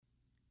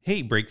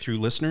Hey, Breakthrough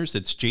listeners,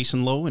 it's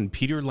Jason Lowe and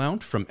Peter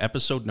Lount from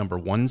episode number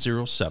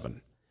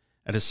 107.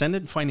 At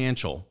Ascendant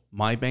Financial,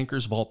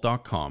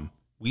 mybankersvault.com,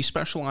 we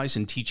specialize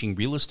in teaching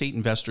real estate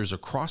investors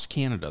across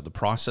Canada the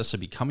process of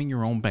becoming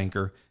your own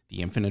banker,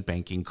 the infinite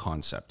banking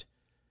concept.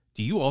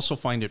 Do you also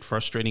find it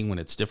frustrating when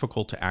it's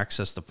difficult to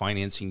access the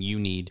financing you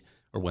need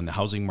or when the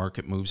housing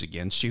market moves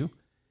against you?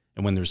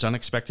 And when there's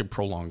unexpected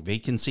prolonged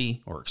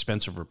vacancy or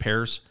expensive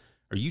repairs,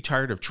 are you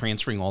tired of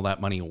transferring all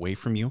that money away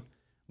from you?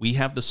 We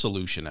have the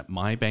solution at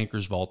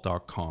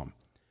mybankersvault.com.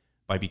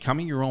 By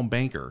becoming your own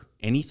banker,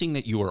 anything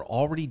that you are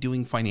already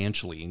doing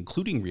financially,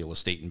 including real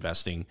estate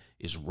investing,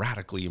 is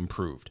radically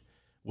improved.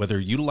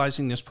 Whether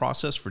utilizing this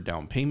process for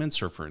down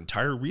payments or for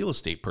entire real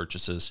estate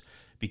purchases,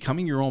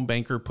 becoming your own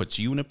banker puts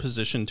you in a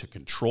position to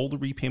control the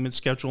repayment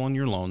schedule on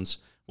your loans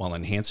while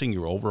enhancing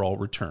your overall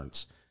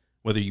returns.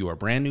 Whether you are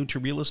brand new to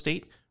real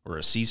estate or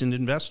a seasoned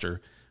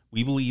investor,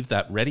 we believe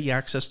that ready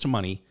access to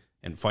money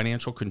and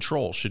financial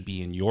control should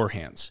be in your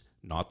hands,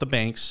 not the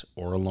bank's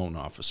or a loan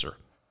officer.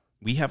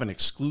 We have an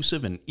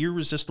exclusive and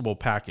irresistible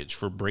package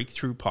for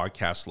Breakthrough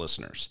podcast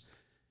listeners.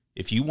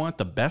 If you want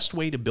the best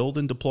way to build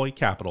and deploy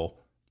capital,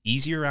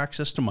 easier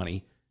access to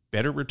money,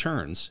 better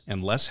returns,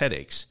 and less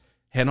headaches,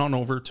 head on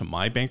over to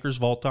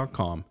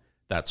mybankersvault.com.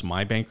 That's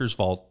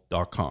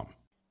mybankersvault.com.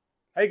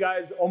 Hey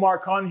guys, Omar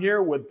Khan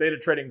here with Data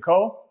Trading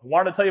Co. I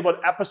wanted to tell you about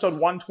episode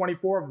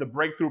 124 of the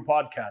Breakthrough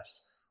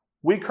Podcast.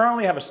 We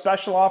currently have a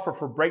special offer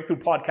for Breakthrough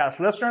Podcast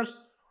listeners.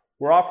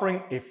 We're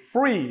offering a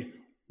free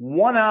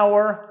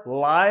 1-hour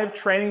live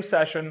training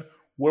session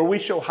where we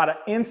show how to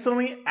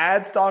instantly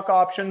add stock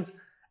options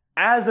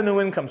as a new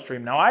income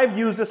stream. Now, I've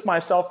used this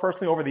myself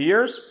personally over the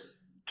years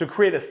to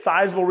create a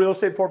sizable real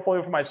estate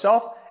portfolio for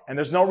myself, and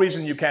there's no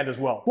reason you can't as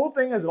well. Cool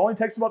thing is it only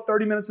takes about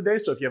 30 minutes a day,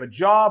 so if you have a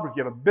job, or if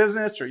you have a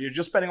business, or you're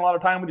just spending a lot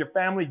of time with your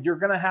family, you're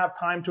gonna have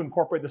time to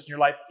incorporate this in your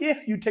life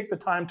if you take the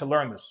time to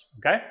learn this,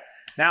 okay?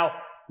 Now,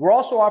 we're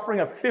also offering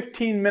a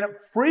 15-minute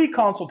free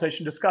consultation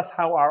to discuss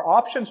how our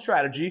option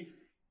strategy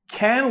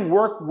can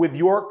work with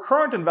your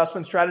current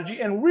investment strategy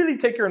and really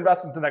take your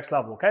investment to the next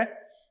level, okay?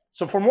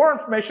 So for more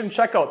information,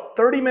 check out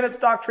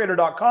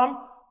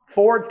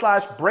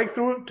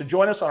 30minutestocktrader.com/breakthrough to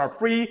join us on our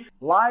free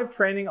live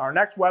training, our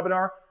next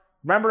webinar.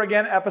 Remember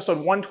again, episode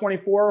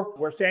 124,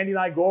 where Sandy and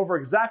I go over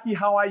exactly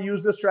how I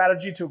use this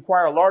strategy to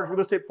acquire a large real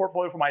estate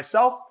portfolio for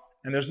myself,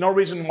 and there's no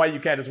reason why you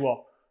can't as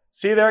well.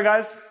 See you there,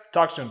 guys.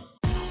 Talk soon.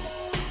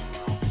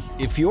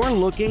 If you're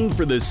looking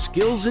for the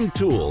skills and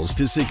tools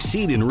to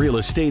succeed in real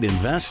estate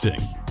investing,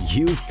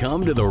 you've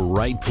come to the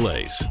right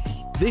place.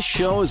 This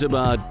show is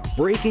about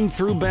breaking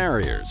through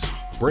barriers,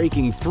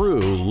 breaking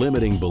through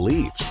limiting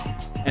beliefs,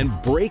 and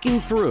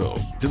breaking through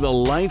to the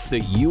life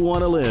that you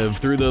want to live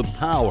through the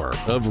power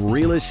of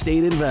real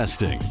estate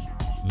investing.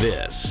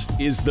 This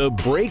is the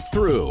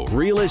Breakthrough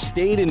Real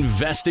Estate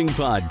Investing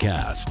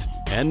Podcast.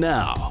 And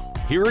now,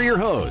 here are your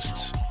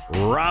hosts,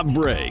 Rob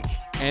Brake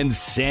and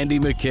Sandy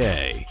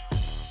McKay.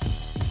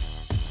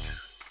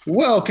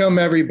 Welcome,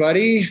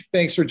 everybody.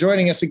 Thanks for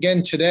joining us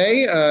again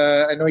today.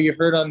 I know you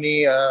heard on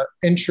the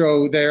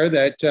intro there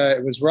that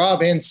it was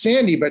Rob and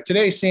Sandy, but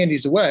today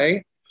Sandy's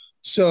away.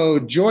 So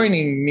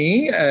joining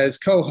me as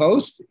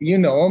co-host, you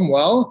know him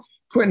well,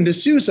 Quentin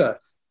D'Souza.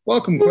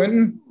 Welcome,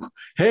 Quentin.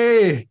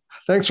 Hey,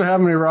 thanks for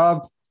having me,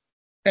 Rob.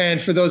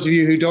 And for those of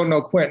you who don't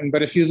know Quentin,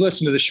 but if you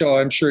listen to the show,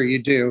 I'm sure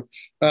you do.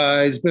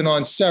 He's been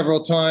on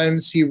several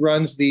times. He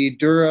runs the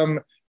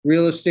Durham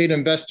Real Estate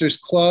Investors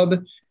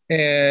Club,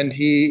 and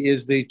he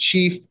is the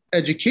chief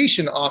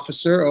education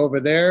officer over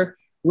there,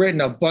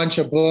 written a bunch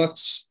of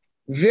books,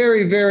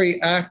 very,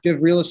 very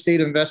active real estate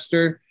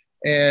investor.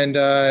 And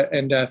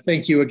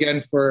thank you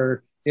again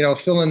for,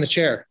 filling the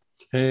chair.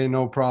 Hey,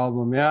 no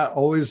problem. Yeah.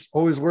 Always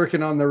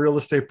working on the real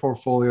estate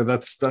portfolio.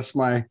 That's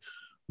my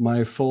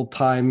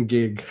full-time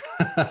gig.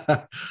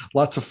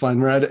 Lots of fun.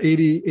 We're at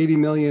 80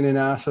 million in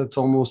assets,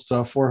 almost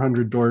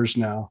 400 doors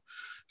now.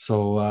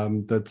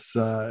 So that's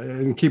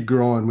and keep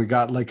growing. We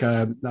got like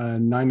a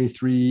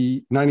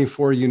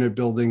 94 unit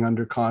building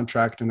under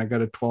contract, and I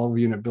got a 12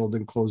 unit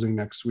building closing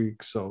next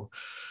week. So,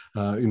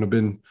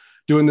 been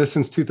doing this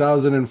since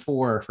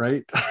 2004,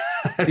 right?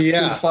 It's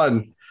been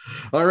fun.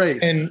 All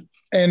right. And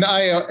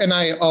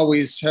I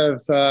always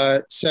have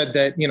said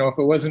that, if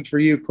it wasn't for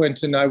you,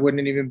 Quentin, I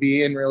wouldn't even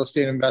be in real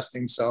estate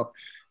investing. So,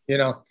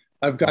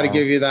 I've got to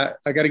give you that.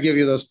 I got to give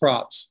you those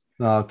props.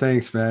 Oh,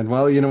 thanks, man.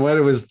 Well, you know what?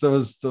 It was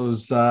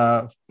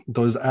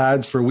those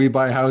ads for We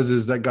Buy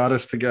Houses that got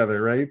us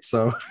together, right?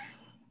 So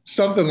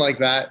something like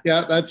that.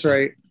 Yeah, that's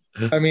right.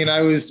 I mean,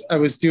 I was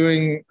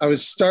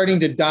starting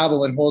to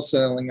dabble in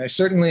wholesaling. I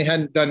certainly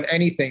hadn't done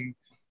anything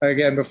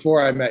again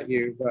before I met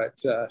you, but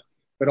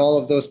all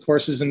of those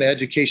courses and the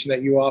education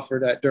that you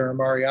offered at Durham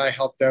REI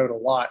helped out a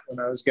lot when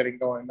I was getting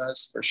going.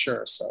 That's for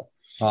sure. So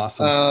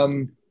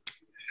awesome.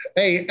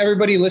 Hey,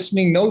 everybody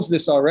listening knows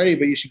this already,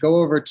 but you should go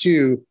over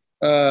to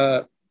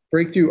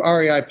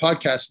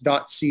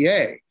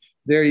breakthroughreipodcast.ca.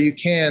 There you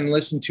can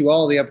listen to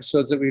all the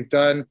episodes that we've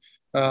done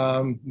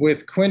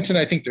with Quentin.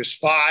 I think there's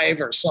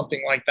 5 or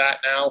something like that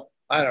now.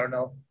 I don't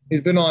know.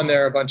 He's been on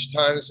there a bunch of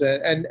times,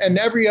 and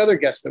every other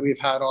guest that we've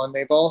had on,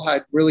 they've all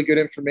had really good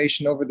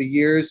information over the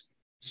years.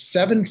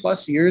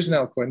 7+ years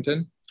now,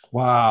 Quentin.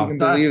 Wow, You can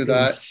that's believe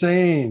that.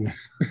 insane.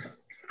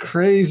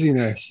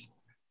 Craziness.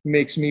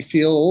 Makes me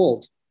feel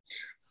old.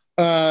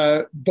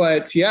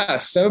 But yeah,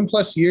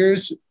 7+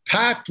 years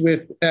packed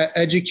with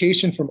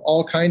education from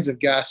all kinds of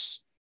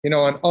guests,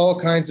 on all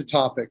kinds of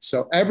topics.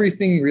 So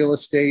everything real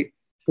estate,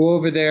 go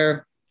over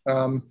there.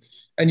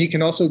 And you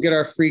can also get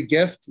our free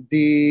gift.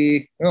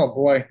 Oh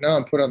boy, now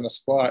I'm put on the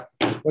spot.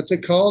 What's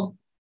it called?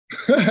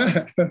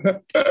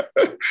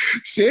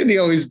 Sandy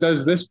always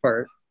does this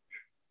part.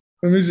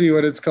 Let me see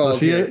what it's called.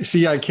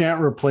 See, I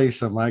can't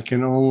replace him. I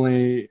can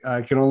only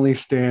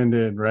stand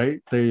in,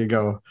 right? There you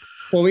go.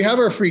 Well, we have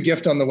our free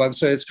gift on the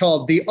website. It's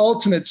called The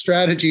Ultimate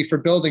Strategy for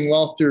Building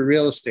Wealth Through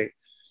Real Estate.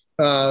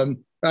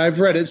 I've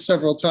read it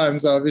several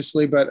times,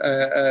 obviously, but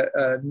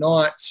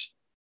not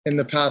in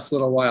the past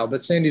little while.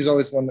 But Sandy's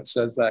always one that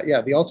says that.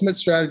 Yeah, The Ultimate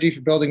Strategy for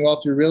Building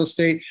Wealth Through Real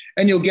Estate.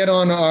 And you'll get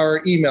on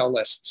our email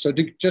list. So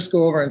just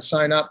go over and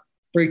sign up,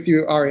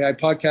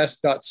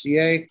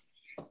 breakthroughreipodcast.ca.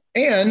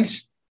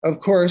 And of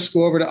course,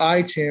 go over to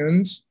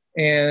iTunes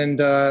and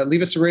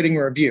leave us a rating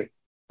and review.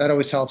 That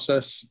always helps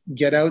us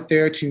get out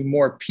there to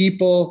more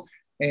people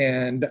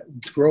and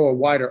grow a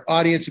wider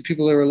audience of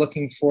people that are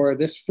looking for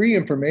this free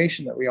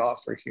information that we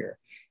offer here.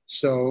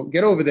 So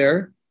get over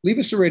there, leave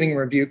us a rating and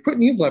review.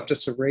 Quentin, you've left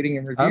us a rating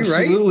and review, Absolutely,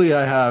 right? Absolutely,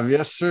 I have.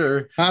 Yes,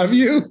 sir. Have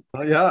you?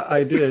 Yeah,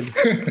 I did.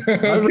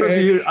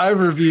 Okay.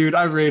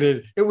 I've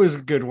rated. It was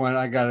a good one,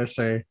 I gotta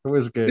say. It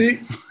was good.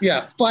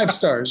 Yeah, 5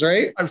 stars,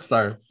 right? 5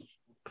 stars.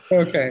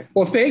 Okay.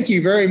 Well, thank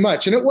you very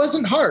much. And it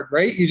wasn't hard,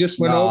 right? You just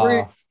went over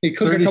it. You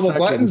click a couple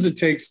buttons. It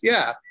takes,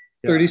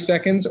 30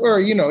 seconds. Or,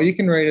 you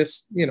can rate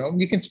us,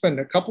 you can spend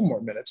a couple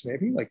more minutes,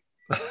 maybe like,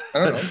 I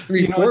don't know,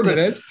 3-4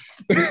 minutes.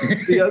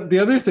 The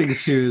other thing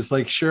too is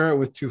like share it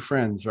with 2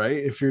 friends, right?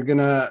 If you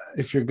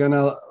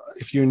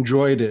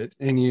enjoyed it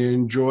and you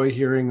enjoy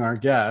hearing our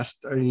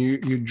guest and you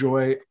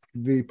enjoy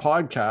the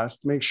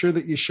podcast, make sure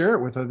that you share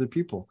it with other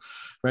people,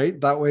 right?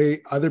 That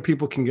way other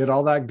people can get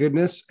all that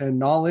goodness and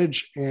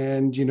knowledge,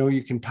 and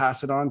you can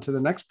pass it on to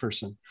the next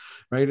person,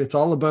 right? It's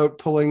all about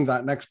pulling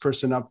that next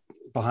person up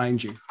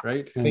behind you,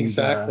 right? And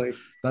exactly.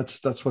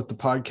 That's what the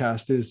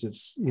podcast is.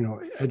 It's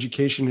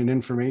education and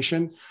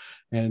information,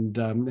 and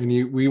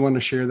we want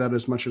to share that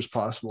as much as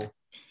possible.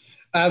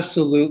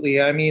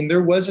 Absolutely. I mean,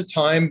 there was a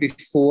time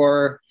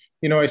before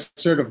I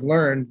sort of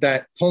learned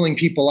that pulling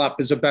people up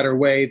is a better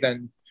way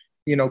than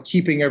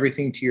keeping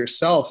everything to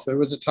yourself. There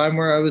was a time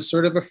where I was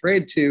sort of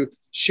afraid to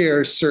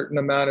share a certain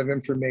amount of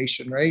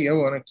information, right? You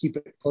want to keep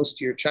it close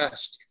to your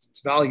chest because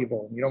it's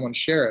valuable and you don't want to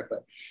share it.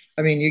 But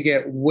I mean, you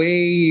get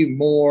way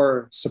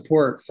more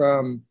support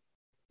from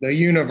the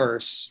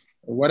universe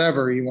or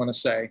whatever you want to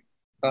say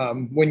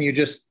when you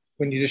just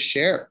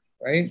share,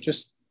 right?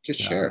 Just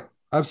share.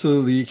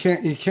 Absolutely. You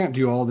can't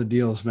do all the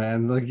deals,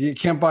 man. Like you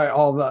can't buy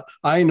all the,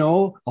 I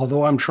know,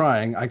 although I'm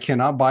trying, I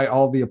cannot buy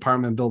all the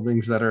apartment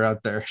buildings that are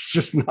out there. It's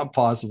just not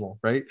possible.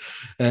 Right.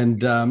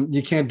 And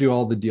you can't do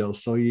all the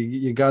deals. So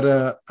you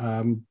gotta,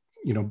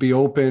 be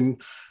open,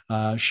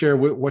 share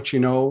what you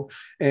know.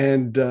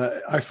 And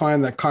I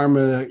find that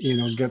karma,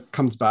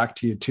 comes back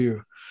to you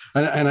too.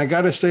 And I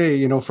got to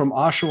say, from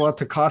Oshawa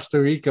to Costa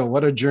Rica,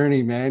 what a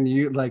journey, man.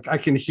 I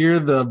can hear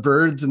the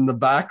birds in the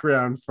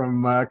background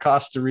from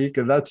Costa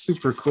Rica. That's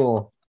super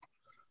cool.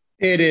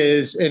 It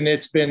is. And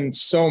it's been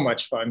so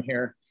much fun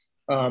here.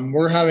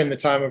 We're having the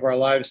time of our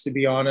lives, to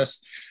be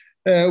honest.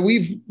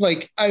 People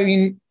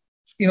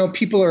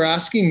are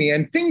asking me,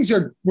 and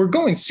we're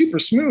going super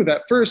smooth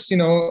at first,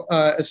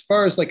 as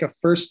far as like a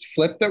first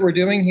flip that we're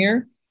doing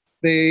here.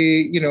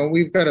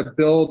 We've got to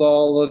build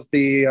all of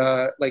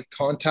the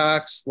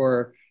contacts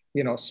for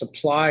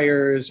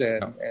suppliers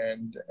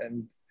and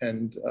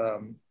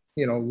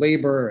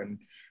labor and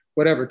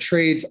whatever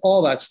trades,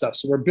 all that stuff.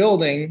 So we're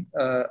building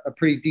a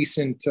pretty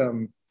decent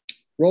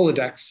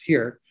Rolodex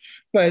here,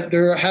 but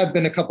there have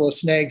been a couple of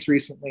snags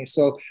recently.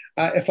 So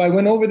if I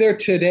went over there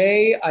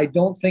today, I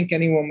don't think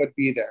anyone would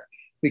be there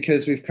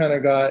because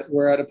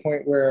we're at a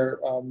point where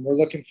we're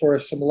looking for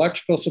some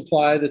electrical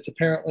supply that's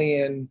apparently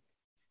in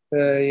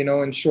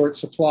short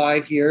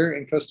supply here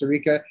in Costa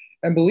Rica.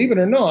 And believe it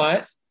or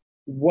not,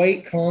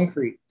 white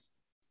concrete.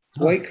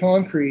 White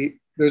concrete,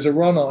 there's a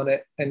run on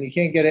it, and you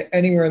can't get it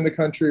anywhere in the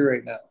country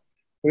right now.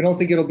 We don't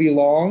think it'll be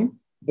long,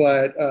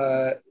 but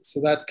so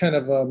that's kind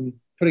of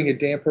putting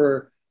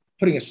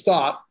a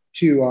stop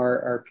to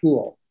our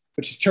pool,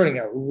 which is turning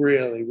out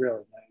really,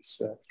 really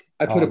nice.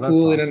 I put a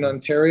pool in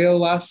Ontario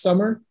last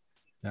summer,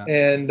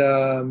 and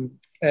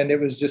it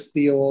was just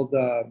the old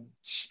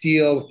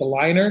steel with the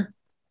liner.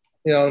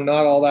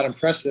 Not all that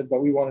impressive,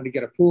 but we wanted to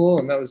get a pool,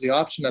 and that was the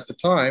option at the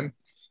time.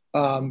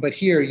 But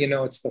here,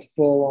 it's the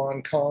full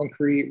on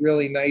concrete,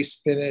 really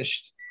nice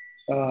finished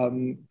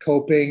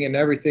coping and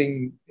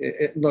everything.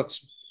 It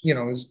looks,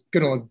 is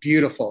going to look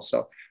beautiful.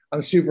 So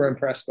I'm super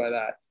impressed by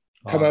that.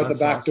 Come out the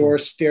back door,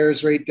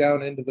 stairs right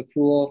down into the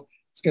pool.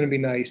 It's going to be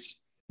nice.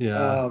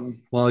 Yeah.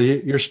 Well,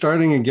 you're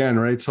starting again,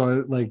 right?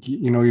 So like,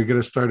 you're going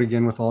to start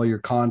again with all your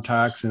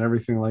contacts and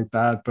everything like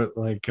that. But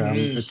like,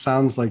 it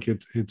sounds like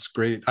it's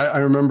great. I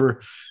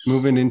remember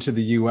moving into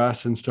the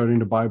US and starting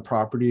to buy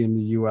property in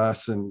the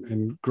US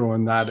and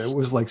growing that. It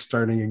was like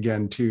starting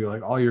again too,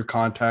 like all your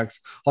contacts,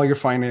 all your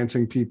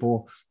financing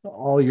people,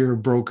 all your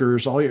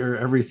brokers, all your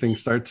everything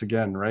starts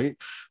again, right?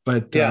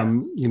 But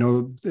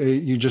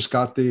you just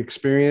got the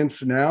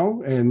experience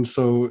now, and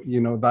so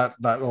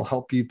that will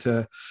help you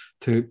to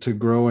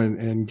grow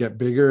and get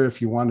bigger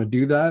if you want to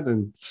do that.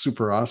 And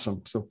super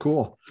awesome. So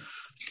cool.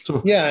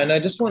 So yeah, and I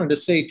just wanted to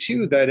say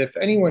too that if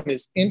anyone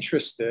is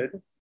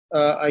interested,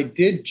 I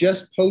did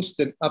just post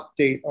an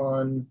update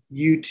on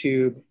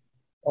YouTube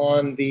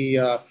on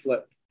the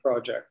Flip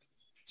project.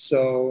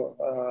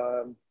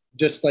 So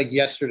just like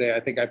yesterday, I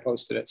think I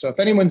posted it. So if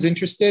anyone's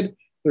interested,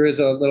 there is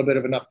a little bit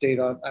of an update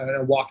on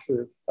a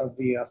walkthrough of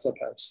the Flip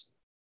house.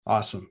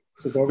 Awesome.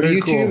 So go over to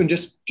YouTube and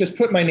just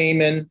put my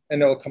name in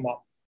and it'll come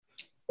up.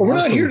 But we're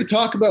not here to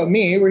talk about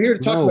me. We're here to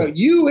talk about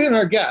you and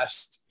our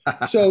guest.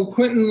 So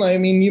Quentin, I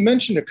mean, you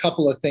mentioned a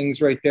couple of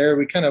things right there.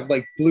 We kind of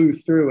like blew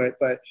through it,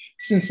 but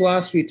since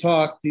last we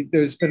talked,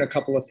 there's been a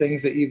couple of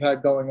things that you've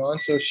had going on.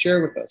 So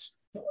share with us.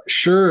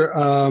 Sure.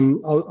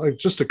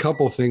 Just a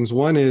couple of things.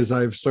 One is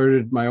I've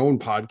started my own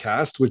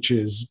podcast, which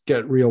is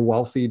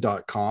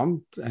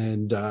getrealwealthy.com.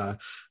 And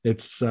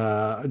it's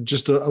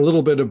just a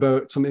little bit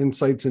about some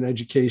insights and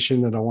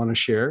education that I want to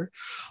share.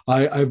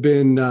 I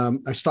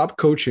stopped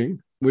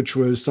coaching, which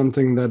was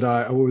something that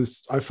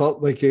I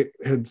felt like it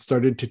had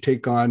started to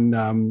take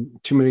on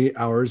too many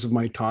hours of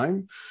my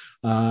time.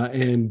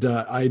 And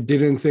I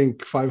didn't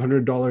think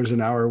 $500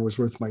 an hour was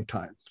worth my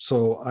time.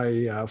 So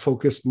I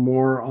focused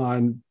more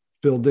on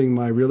building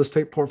my real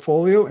estate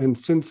portfolio. And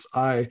since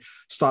I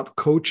stopped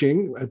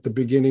coaching at the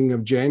beginning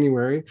of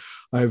January,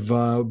 I've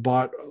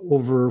bought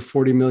over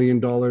 $40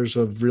 million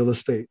of real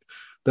estate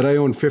that I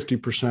own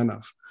 50%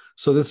 of.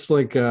 So that's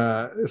like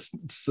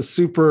it's a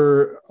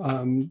super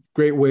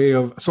great way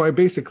of. So I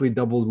basically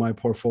doubled my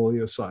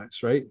portfolio size,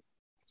 right?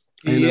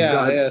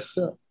 And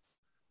So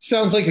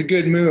sounds like a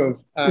good move.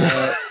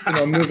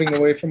 Moving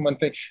away from one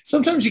thing.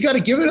 Sometimes you got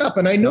to give it up,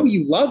 and I know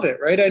you love it,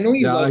 right? I know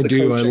you love. I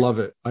do. Coaching. I love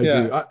it. I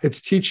do.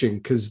 It's teaching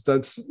because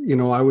that's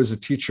I was a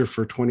teacher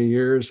for 20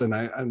 years, and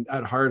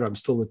at heart I'm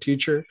still a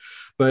teacher.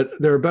 But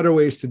there are better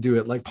ways to do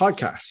it, like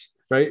podcasts.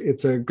 Right.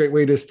 It's a great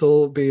way to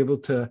still be able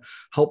to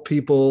help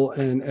people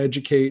and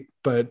educate,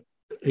 but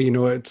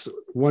it's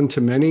one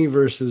to many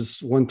versus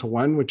one to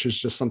one, which is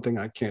just something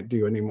I can't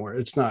do anymore.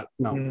 It's not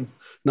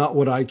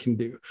what I can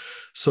do.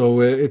 So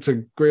it's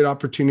a great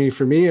opportunity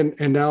for me.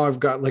 And now I've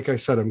got, like I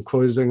said, I'm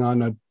closing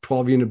on a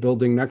 12 unit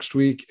building next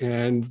week,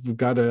 and we've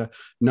got a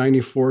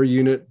 94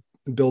 unit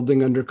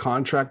building under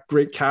contract,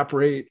 great cap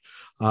rate,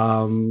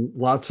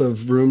 lots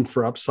of room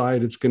for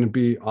upside. It's going to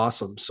be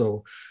awesome.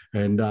 So,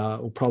 and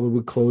we'll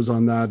probably close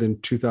on that in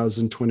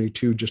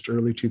 2022, just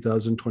early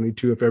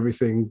 2022, if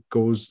everything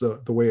goes the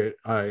way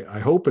I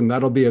hope. And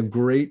that'll be a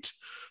great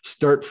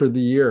start for the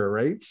year,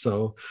 right?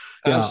 So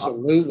yeah,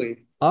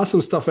 absolutely.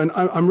 Awesome stuff. And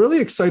I'm really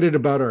excited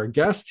about our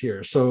guest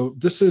here. So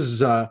this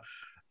is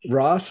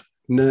Ross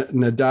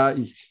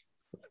Nadai.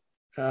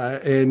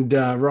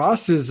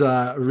 Ross is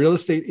a real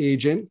estate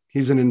agent.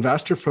 He's an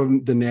investor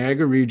from the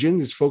Niagara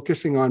region. He's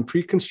focusing on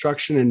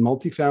pre-construction and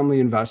multifamily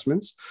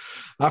investments.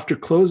 After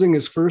closing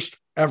his first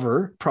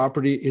ever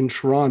property in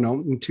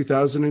Toronto in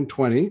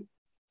 2020,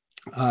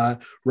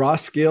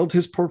 Ross scaled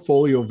his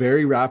portfolio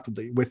very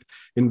rapidly with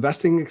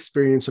investing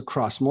experience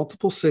across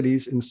multiple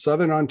cities in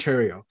Southern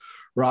Ontario.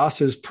 Ross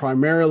is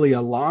primarily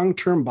a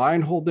long-term buy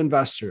and hold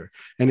investor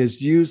and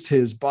has used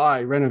his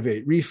buy,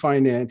 renovate,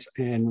 refinance,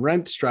 and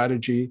rent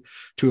strategy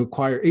to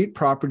acquire 8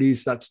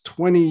 properties. That's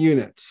 20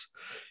 units.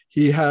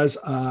 He has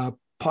a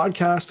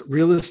podcast,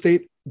 Real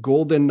Estate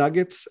Golden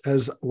Nuggets,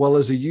 as well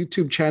as a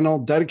YouTube channel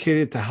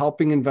dedicated to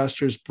helping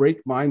investors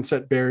break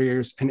mindset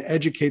barriers and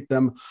educate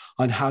them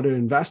on how to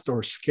invest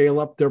or scale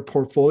up their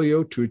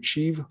portfolio to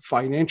achieve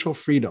financial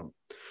freedom.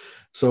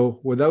 So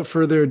without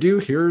further ado,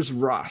 here's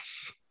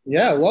Ross.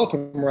 Yeah,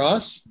 welcome,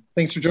 Ross.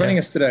 Thanks for joining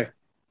us today.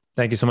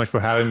 Thank you so much for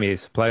having me.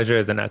 It's a pleasure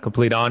and a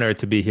complete honor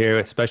to be here,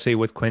 especially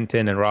with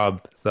Quentin and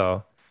Rob.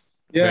 So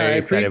very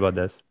excited about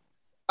this.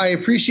 I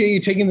appreciate you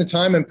taking the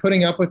time and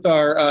putting up with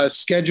our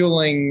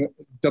scheduling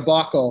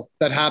debacle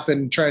that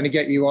happened trying to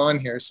get you on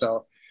here.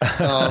 So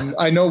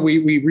I know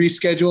we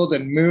rescheduled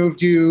and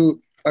moved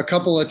you a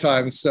couple of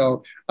times.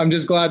 So I'm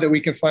just glad that we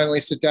can finally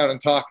sit down and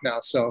talk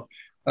now. So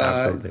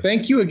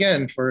thank you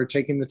again for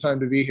taking the time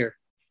to be here.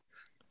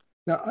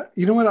 Now,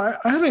 you know what?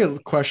 I had a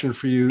question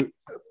for you.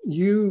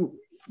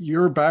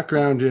 Your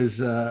background is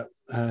a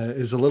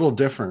little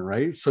different,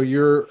 right? So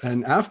you're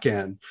an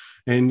Afghan,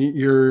 and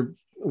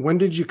when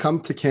did you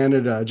come to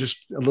Canada?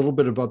 Just a little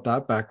bit about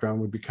that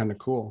background would be kind of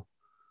cool.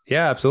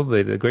 Yeah,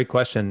 absolutely. Great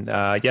question.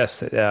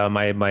 Yes,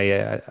 my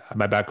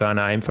background.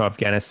 I'm from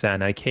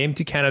Afghanistan. I came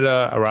to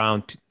Canada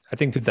around, I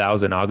think,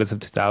 2000, August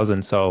of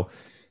 2000. So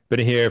been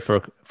here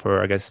for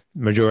I guess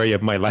majority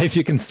of my life,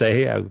 you can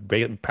say. I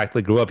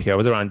practically grew up here. I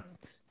was around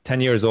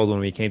 10 years old when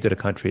we came to the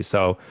country.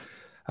 So,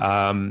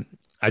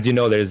 as you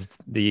know, there's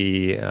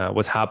the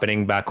what's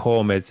happening back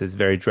home is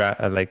very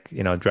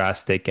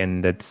drastic,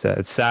 and it's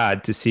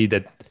sad to see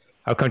that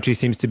our country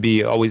seems to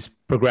be always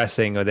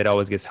progressing, or that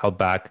always gets held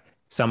back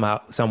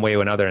somehow, some way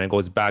or another, and it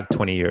goes back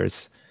 20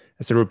 years.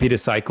 It's a repeated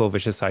cycle,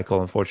 vicious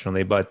cycle,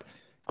 unfortunately. But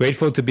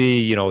grateful to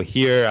be,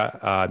 here,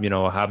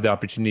 have the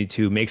opportunity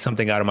to make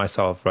something out of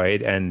myself,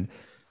 right? And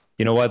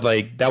you know what,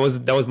 like that was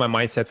my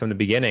mindset from the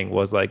beginning.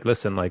 Was like,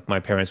 listen, like my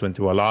parents went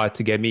through a lot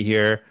to get me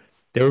here.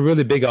 They were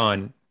really big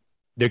on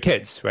their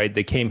kids, right?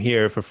 They came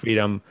here for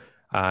freedom,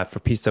 for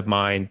peace of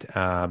mind,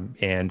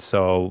 and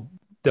so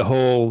the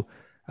whole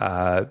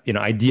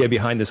idea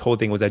behind this whole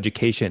thing was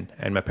education.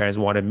 And my parents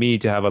wanted me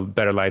to have a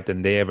better life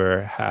than they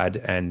ever had,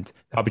 and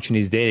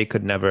opportunities they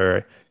could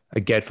never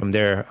get from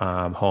their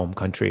home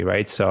country,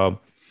 right? So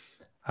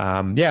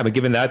but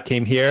given that,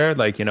 came here,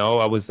 like,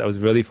 I was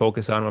really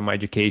focused on my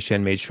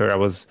education, made sure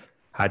I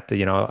had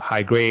the,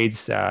 high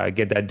grades,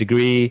 get that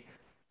degree,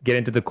 get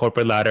into the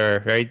corporate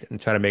ladder, right? And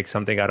try to make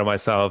something out of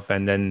myself.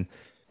 And then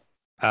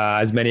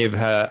as many of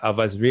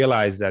us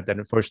realize that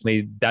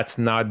unfortunately that's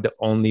not the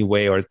only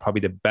way, or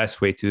probably the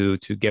best way to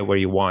get where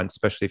you want,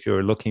 especially if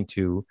you're looking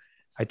to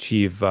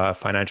achieve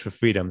financial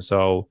freedom.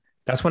 So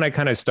that's when I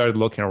kind of started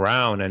looking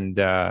around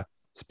and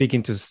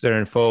speaking to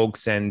certain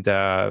folks, and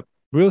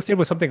real estate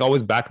was something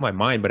always back in my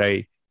mind, but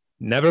I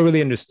never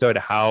really understood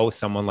how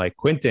someone like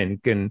Quinton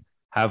can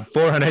have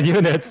 400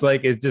 units.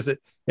 Like, it's just,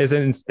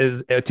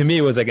 to me,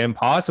 it was like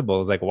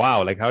impossible. It's like,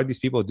 wow, like how are these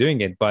people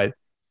doing it? But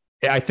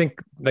I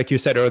think, like you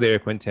said earlier,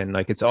 Quinton,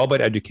 like it's all about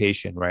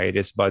education, right?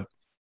 It's about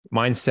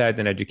mindset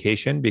and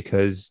education,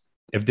 because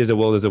if there's a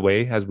will, there's a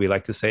way, as we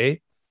like to say.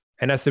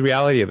 And that's the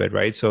reality of it,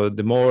 right? So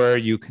the more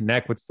you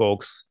connect with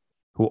folks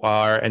who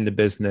are in the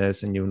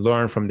business and you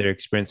learn from their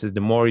experiences,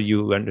 the more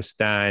you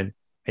understand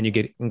and you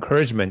get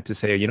encouragement to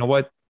say, you know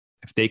what,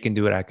 if they can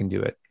do it, I can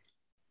do it.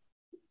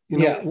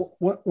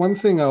 One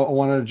thing I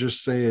want to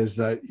just say is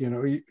that,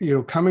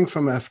 coming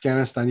from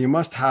Afghanistan, you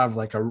must have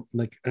like a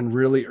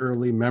really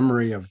early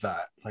memory of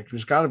that. Like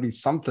there's got to be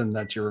something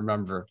that you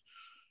remember.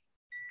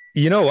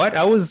 You know what?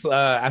 I was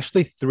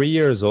actually 3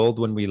 years old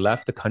when we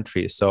left the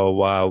country.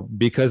 So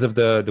because of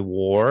the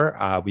war,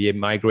 we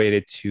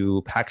migrated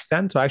to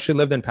Pakistan. So I actually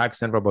lived in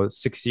Pakistan for about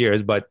 6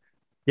 years. But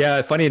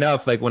yeah, funny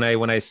enough, like when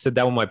I sit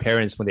down with my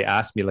parents, when they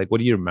asked me, like, what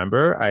do you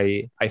remember?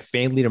 I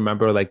faintly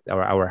remember like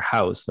our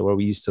house where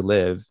we used to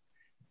live.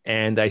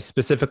 And I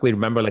specifically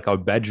remember like our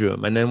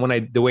bedroom. And then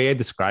the way I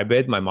describe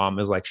it, my mom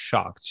is like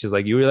shocked. She's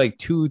like, you were like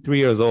 2-3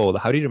 years old.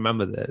 How do you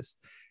remember this?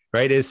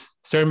 Right? It's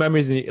certain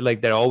memories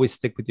like that always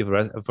stick with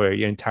you for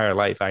your entire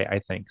life, I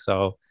think.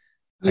 So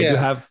I do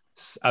have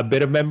a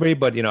bit of memory,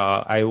 but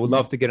I would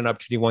love to get an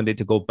opportunity one day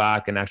to go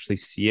back and actually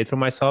see it for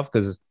myself,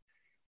 because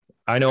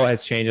I know it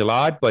has changed a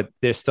lot, but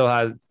it still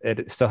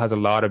has a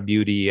lot of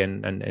beauty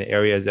and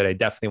areas that I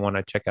definitely want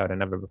to check out and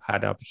never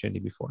had the opportunity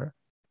before.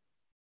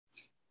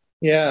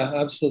 Yeah,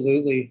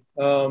 absolutely.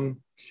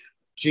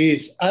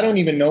 Geez, I don't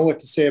even know what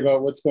to say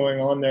about what's going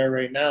on there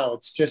right now.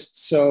 It's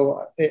just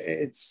so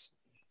it's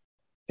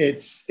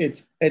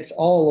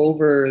all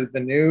over the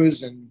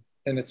news, and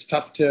it's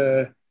tough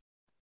to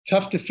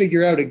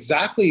figure out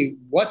exactly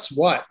what's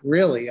what,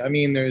 really. I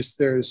mean, there's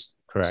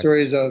Correct.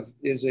 Stories of,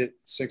 is it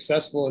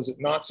successful? Is it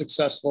not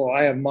successful?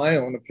 I have my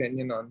own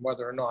opinion on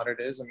whether or not it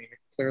is. I mean, it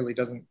clearly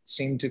doesn't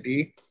seem to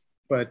be,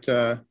 but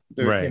right.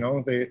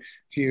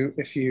 If you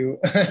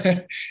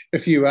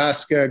if you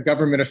ask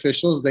government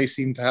officials, they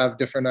seem to have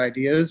different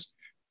ideas.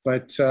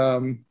 But I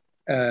mean,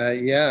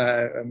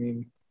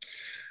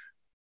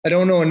 I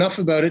don't know enough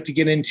about it to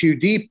get in too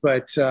deep,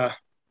 but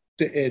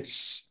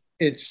it's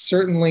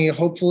certainly,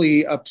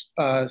 hopefully,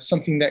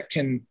 something that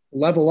can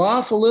level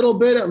off a little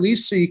bit, at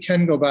least, so you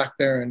can go back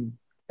there and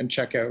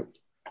check out.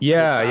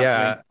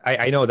 Yeah.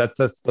 I know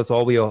that's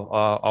all we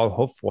all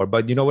hope for.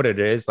 But you know what it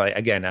is? Like,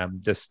 again, I'm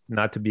just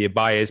not to be a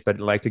bias,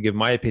 but like to give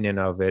my opinion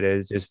of it,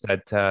 is just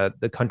that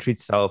the country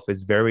itself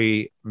is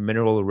very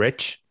mineral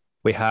rich.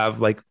 We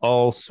have like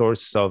all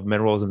sorts of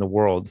minerals in the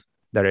world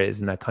that is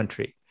in that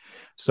country.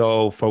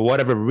 So for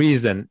whatever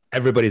reason,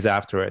 everybody's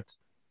after it.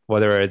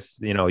 Whether it's,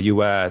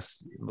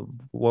 US,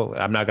 well,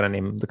 I'm not going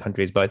to name the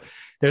countries, but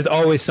there's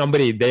always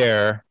somebody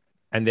there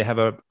and they have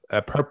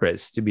a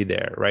purpose to be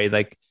there, right?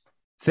 Like,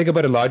 think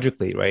about it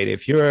logically, right?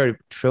 If you're a $1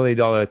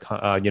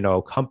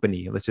 trillion,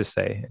 company, let's just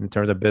say, in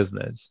terms of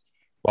business,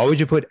 why would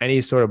you put any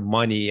sort of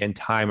money and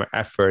time or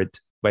effort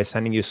by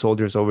sending your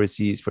soldiers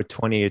overseas for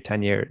 20 or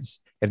 10 years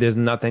if there's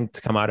nothing to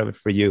come out of it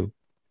for you?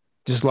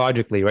 Just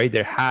logically, right?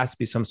 There has to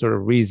be some sort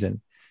of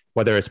reason,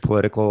 whether it's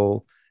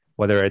political,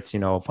 whether it's,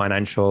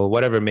 financial,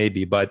 whatever it may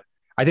be. But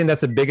I think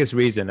that's the biggest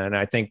reason. And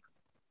I think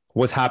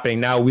what's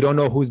happening now, we don't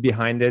know who's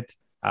behind it.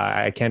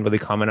 I can't really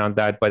comment on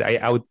that, but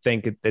I would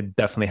think it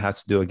definitely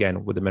has to do,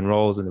 again, with the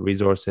minerals and the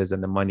resources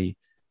and the money.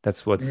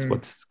 That's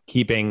what's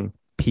keeping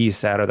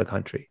peace out of the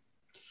country.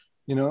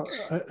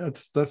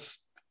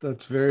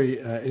 That's very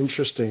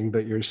interesting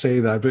that you're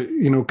saying that. But,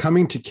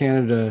 coming to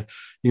Canada,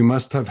 you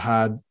must have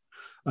had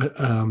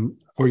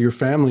or your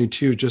family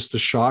too, just a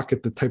shock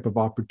at the type of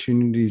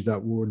opportunities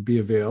that would be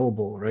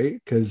available,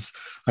 right? Because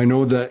I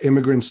know the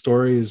immigrant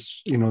story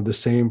is, the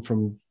same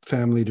from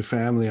family to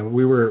family. I mean,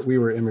 we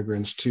were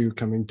immigrants too,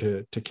 coming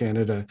to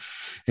Canada,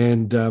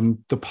 and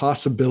the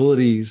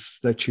possibilities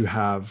that you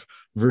have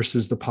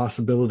versus the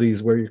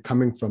possibilities where you're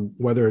coming from,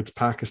 whether it's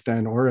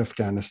Pakistan or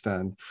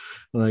Afghanistan,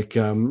 like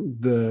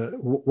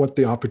what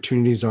the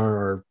opportunities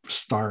are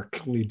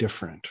starkly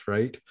different,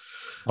 right?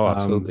 Oh,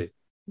 absolutely.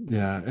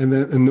 Yeah.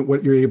 And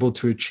what you're able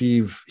to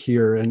achieve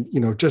here, and,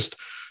 just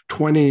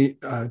 20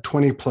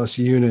 plus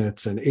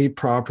units and 8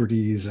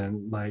 properties,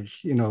 and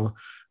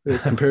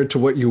compared to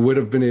what you would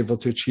have been able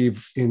to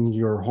achieve in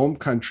your home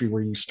country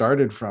where you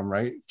started from,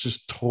 right?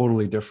 Just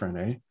totally different,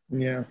 eh?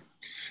 Yeah.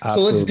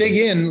 Absolutely.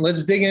 So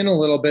let's dig in a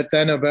little bit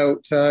then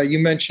about, you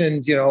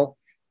mentioned, you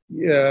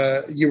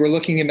were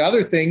looking into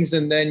other things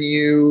and then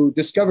you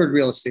discovered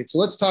real estate. So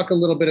let's talk a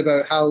little bit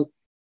about how,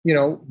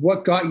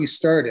 what got you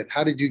started?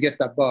 How did you get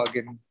that bug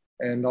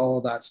and all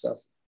of that stuff?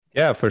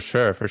 Yeah, for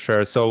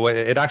sure. So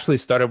it actually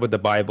started with the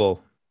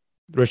Bible,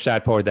 Rich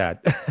Dad, Poor Dad,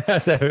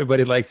 as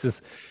everybody likes to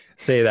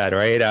say that,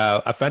 right?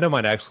 A friend of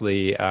mine,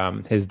 actually,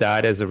 his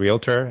dad is a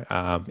realtor,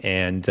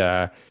 and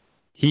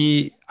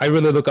I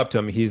really look up to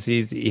him. He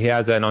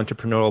has an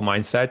entrepreneurial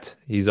mindset.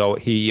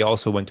 He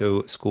also went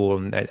to school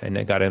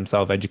and got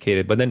himself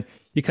educated, but then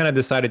he kind of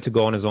decided to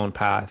go on his own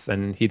path,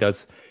 and he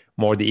does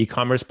more the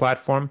e-commerce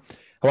platform.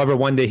 However,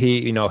 one day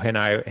him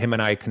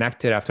and I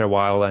connected after a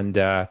while,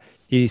 and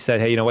he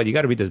said, "Hey, you know what? You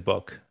got to read this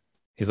book."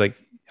 He's like,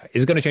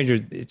 "It's going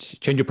to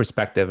change your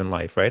perspective in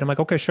life, right?" I'm like,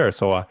 "Okay, sure."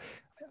 So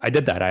I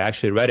did that. I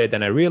actually read it,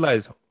 and I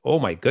realized, oh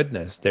my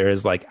goodness,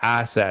 there's like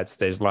assets,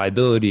 there's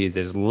liabilities,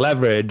 there's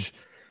leverage.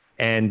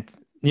 And,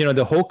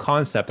 the whole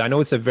concept, I know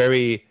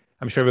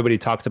I'm sure everybody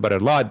talks about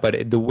it a lot,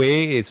 but the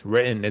way it's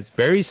written, it's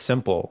very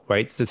simple,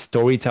 right? It's the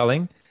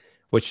storytelling,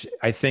 which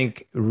I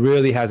think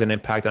really has an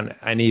impact on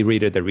any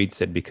reader that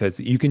reads it, because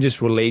you can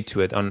just relate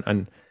to it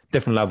on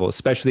different levels,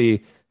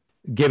 especially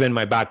given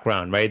my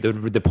background, right?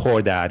 The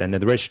poor dad and the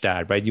rich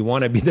dad, right? You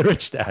want to be the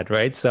rich dad,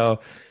 right? So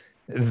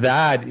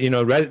that,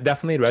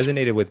 definitely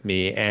resonated with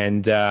me.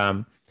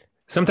 And,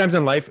 sometimes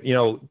in life,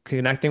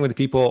 connecting with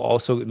people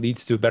also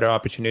leads to better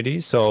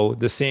opportunities. So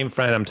the same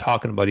friend I'm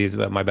talking about, he's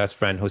my best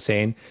friend,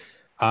 Hussein.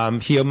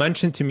 He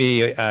mentioned to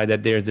me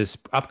that there's this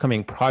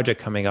upcoming project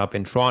coming up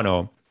in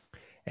Toronto,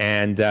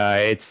 and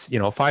it's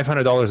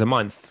 $500 a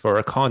month for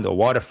a condo,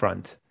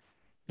 waterfront.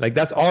 Like,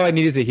 that's all I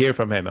needed to hear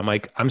from him. I'm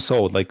like, I'm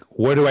sold. Like,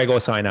 where do I go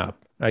sign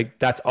up? Like,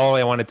 that's all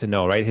I wanted to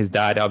know, right? His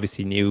dad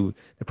obviously knew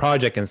the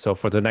project, and so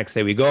forth. The next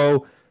day we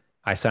go.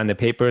 I signed the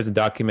papers, the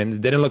documents,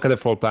 didn't look at the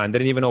floor plan,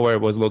 didn't even know where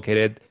it was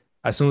located.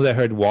 As soon as I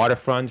heard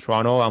waterfront,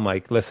 Toronto, I'm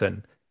like,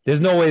 listen,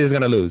 there's no way it's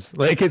going to lose.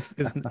 Like, it's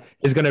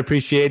going to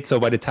appreciate. So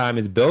by the time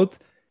it's built,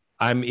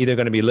 I'm either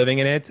going to be living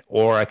in it,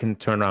 or I can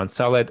turn around,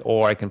 sell it,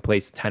 or I can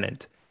place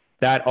tenant.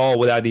 That all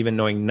without even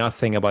knowing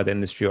nothing about the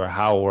industry or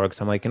how it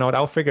works. I'm like, you know what,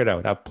 I'll figure it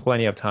out. I have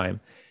plenty of time.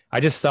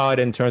 I just saw it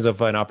in terms of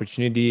an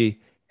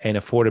opportunity and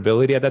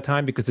affordability at that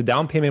time, because the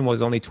down payment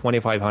was only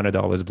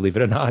 $2,500, believe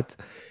it or not.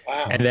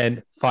 Wow. And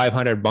then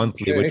 $500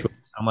 monthly, which was,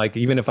 I'm like,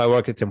 even if I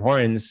work at Tim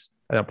Hortons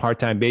on a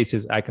part-time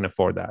basis, I can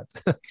afford that.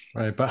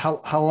 Right. But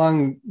how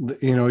long,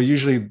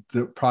 usually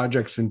the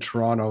projects in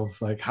Toronto,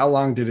 like, how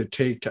long did it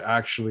take to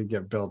actually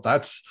get built?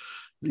 That's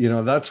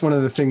one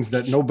of the things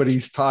that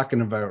nobody's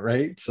talking about,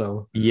 right?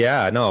 So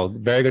yeah, no,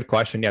 very good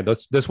question. Yeah,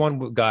 this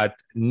one got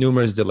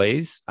numerous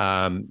delays,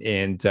 and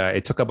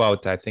it took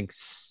about, I think,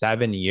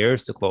 7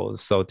 years to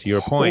close. So to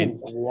your point,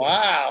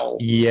 wow,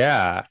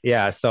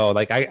 yeah. So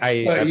like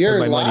I you're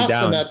put my money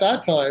down at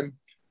that time.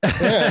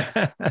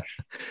 Yeah.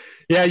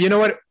 Yeah, you know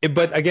what?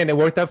 But again, it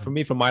worked out for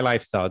me for my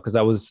lifestyle, because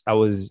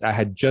I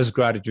had just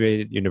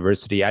graduated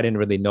university. I didn't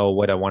really know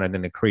what I wanted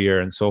in a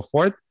career and so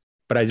forth.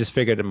 But I just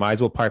figured I might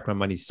as well park my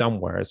money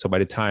somewhere. So by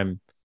the time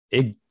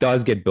it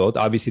does get built,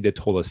 obviously they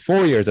told us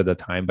 4 years at the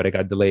time, but it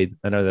got delayed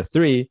another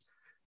 3.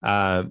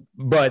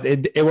 But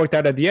it worked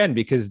out at the end,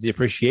 because the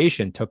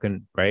appreciation took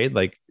in, right,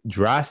 like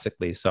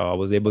drastically. So I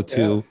was able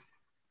to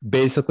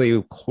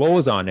basically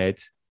close on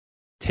it,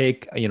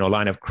 take a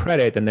line of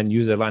credit, and then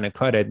use a line of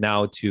credit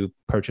now to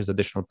purchase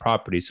additional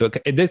property. So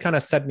it did kind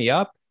of set me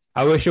up.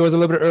 I wish it was a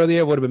little bit earlier.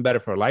 It would have been better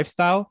for a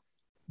lifestyle.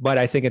 But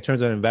I think in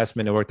terms of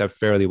investment, it worked out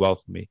fairly well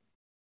for me.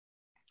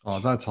 Oh,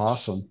 that's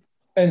awesome.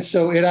 And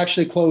so it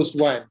actually closed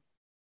when?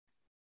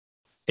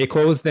 It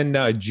closed in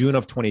June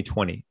of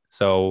 2020.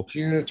 So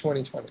June of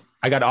 2020.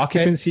 I got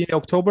occupancy in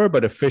October,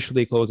 but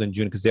officially closed in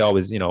June, because they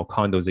always,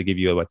 condos, they give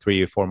you about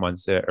 3 or 4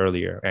 months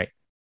earlier, right?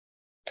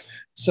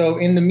 So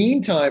in the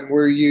meantime,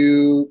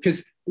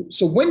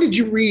 so when did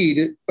you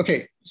read?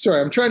 Okay, sorry,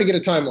 I'm trying to get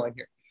a timeline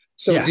here.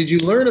 So Did you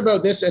learn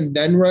about this and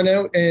then run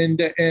out and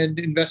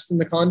invest in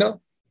the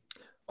condo?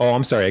 Oh,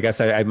 I'm sorry. I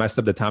guess I messed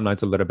up the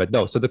timelines a little bit.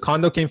 No, so the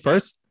condo came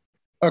first.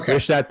 Okay.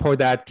 Rich Dad Poor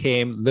Dad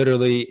came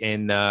literally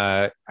in,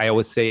 I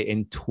always say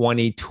in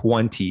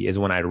 2020 is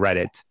when I read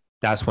it.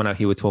 That's when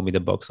he would told me the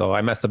book. So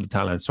I messed up the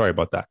timeline. Sorry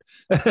about that.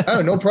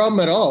 Oh, no problem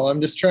at all.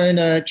 I'm just trying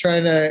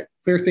to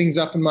clear things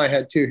up in my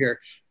head too here.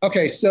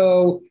 Okay,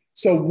 so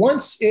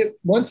once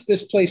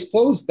this place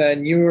closed,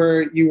 then you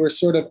were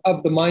sort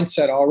of the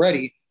mindset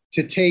already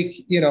to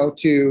take,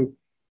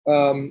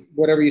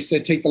 whatever you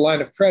said, take the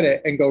line of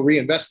credit and go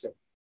reinvest it.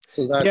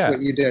 So that's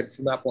what you did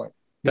from that point.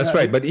 That's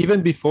right. But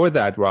even before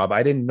that, Rob,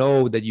 I didn't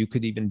know that you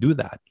could even do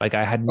that. Like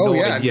I had no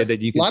idea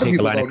that you could take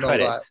a line of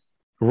credit.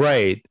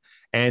 Right.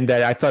 And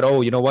that I thought,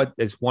 oh, you know what?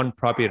 It's one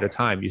property at a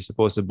time. You're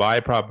supposed to buy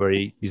a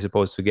property. You're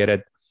supposed to get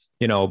it,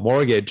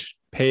 mortgage,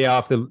 pay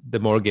off the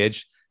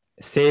mortgage,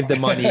 save the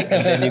money,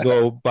 and then you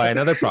go buy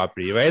another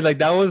property, right? Like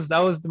that was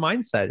the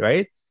mindset,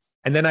 right?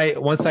 And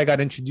then once I got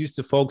introduced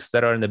to folks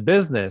that are in the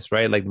business,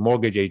 right, like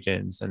mortgage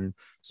agents and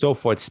so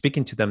forth,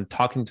 speaking to them,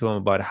 talking to them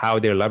about how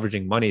they're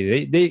leveraging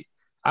money,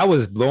 I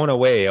was blown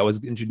away. I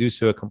was introduced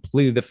to a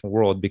completely different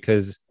world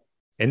because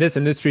in this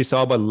industry, it's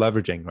all about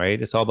leveraging, right?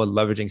 It's all about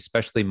leveraging,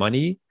 especially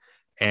money.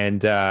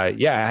 And I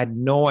had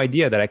no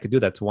idea that I could do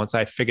that. So once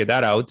I figured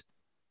that out,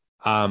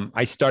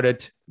 I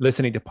started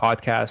listening to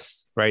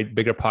podcasts, right?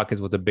 Bigger Pockets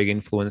was a big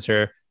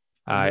influencer.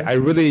 I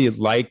really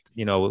liked,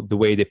 the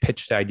way they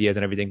pitched the ideas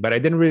and everything, but I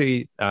didn't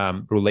really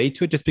relate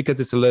to it just because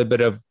it's a little bit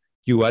of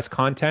US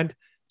content.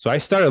 So I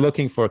started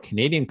looking for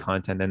Canadian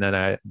content. And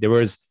then there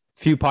was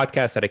few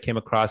podcasts that I came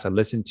across. I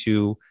listened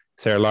to.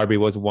 Sarah Larby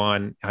was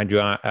one,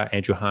 Andrew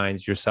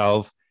Hines,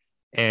 yourself.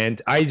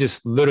 And I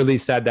just literally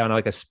sat down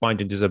like a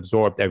sponge and just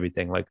absorbed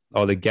everything, like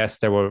all the guests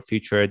that were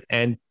featured.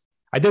 And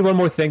I did one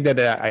more thing that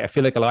I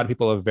feel like a lot of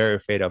people are very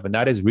afraid of, and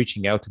that is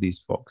reaching out to these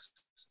folks.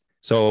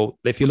 So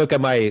if you look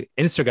at my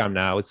Instagram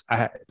now,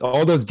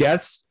 all those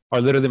guests are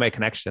literally my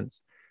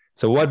connections.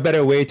 So what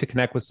better way to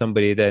connect with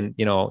somebody than,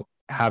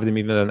 have them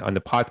even on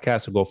the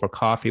podcast or go for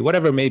coffee,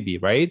 whatever it may be,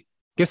 right?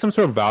 Give some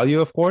sort of value,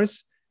 of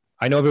course.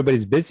 I know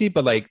everybody's busy,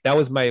 but like that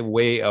was my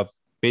way of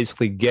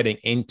basically getting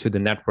into the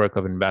network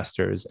of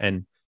investors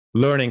and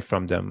learning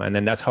from them. And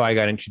then that's how I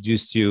got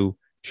introduced to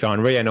Sean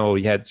Ray. I know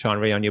you had Sean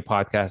Ray on your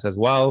podcast as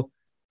well.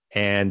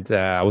 And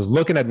I was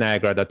looking at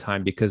Niagara at that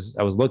time because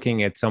I was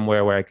looking at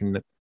somewhere where I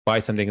can buy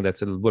something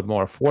that's a little bit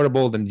more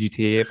affordable than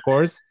GTA, of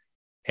course.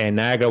 And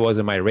Niagara was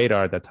on my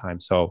radar at that time.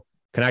 So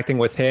connecting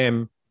with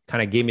him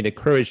kind of gave me the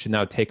courage to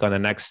now take on the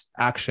next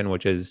action,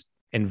 which is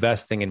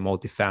investing in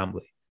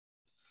multifamily.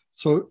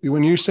 So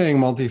when you're saying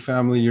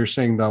multifamily, you're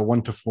saying the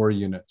 1 to 4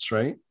 units,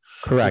 right?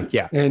 Correct.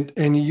 Yeah.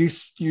 And you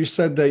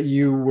said that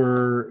you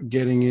were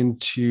getting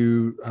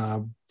into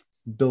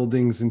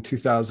buildings in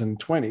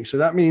 2020. So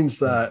that means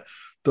that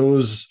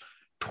those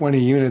 20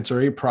 units or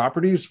 8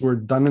 properties were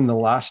done in the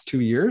last 2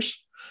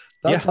 years.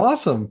 That's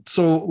awesome.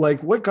 So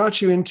like what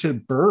got you into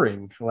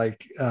burring,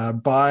 like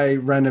buy,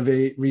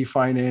 renovate,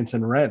 refinance,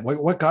 and rent?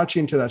 What got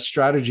you into that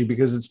strategy?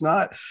 Because it's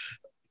not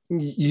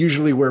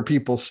usually where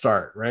people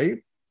start,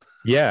 right?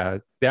 Yeah,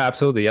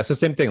 absolutely. Yeah. So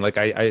same thing. Like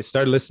I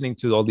started listening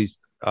to all these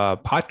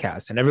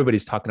podcasts and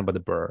everybody's talking about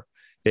the BRRRR.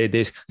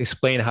 They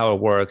explain how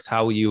it works,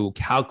 how you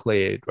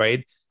calculate it,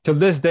 right? Till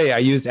this day, I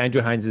use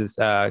Andrew Hines's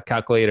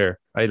calculator,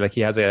 right? Like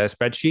he has a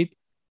spreadsheet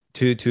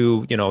to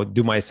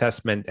do my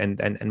assessment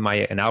and my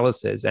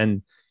analysis.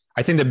 And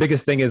I think the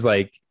biggest thing is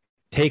like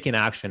taking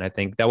action. I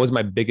think that was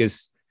my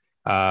biggest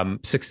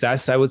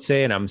success, I would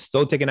say. And I'm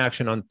still taking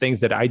action on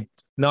things that I'm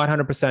not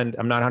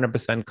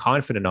 100%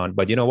 confident on,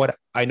 but you know what?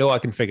 I know I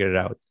can figure it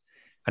out.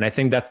 And I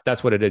think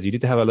that's what it is. You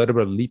need to have a little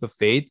bit of leap of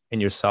faith in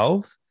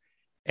yourself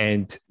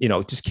and,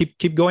 just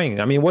keep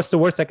going. I mean, what's the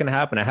worst that can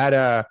happen? I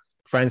had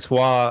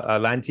Francois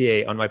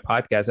Lantier on my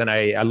podcast, and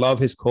I love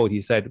his quote.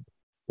 He said,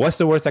 "What's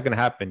the worst that can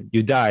happen?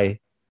 You die."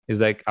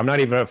 He's like, I'm not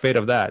even afraid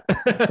of that.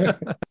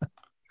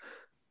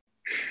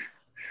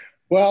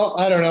 Well,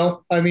 I don't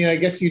know. I mean, I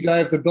guess you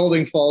die if the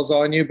building falls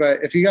on you,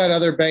 but if you got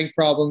other bank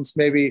problems,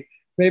 maybe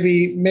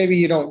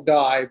you don't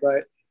die.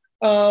 But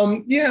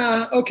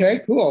yeah,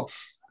 okay, cool.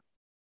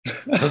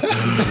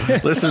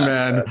 Listen,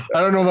 man,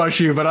 I don't know about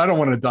you, but I don't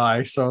want to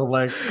die. So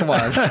like, come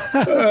on.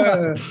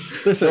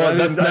 Listen, well,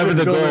 that's never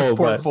the goal. This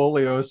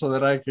portfolio so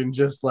that I can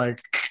just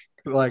like,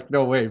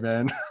 no way,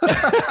 man.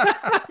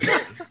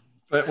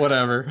 But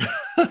whatever.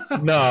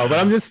 No, but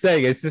I'm just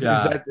saying, it's just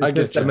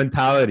the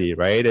mentality,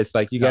 right? It's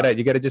like you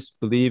gotta just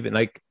believe in.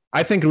 Like,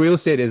 I think real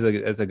estate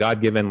is a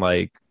God-given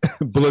like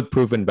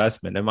bulletproof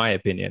investment, in my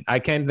opinion. I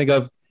can't think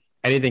of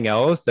anything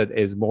else that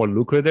is more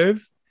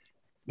lucrative.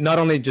 Not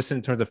only just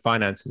in terms of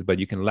finances, but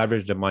you can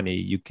leverage the money.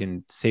 You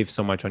can save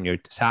so much on your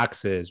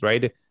taxes,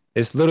 right?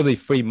 It's literally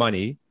free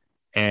money,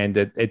 and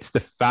it's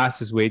the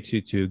fastest way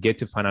to get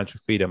to financial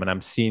freedom. And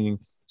I'm seeing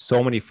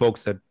so many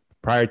folks that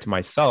prior to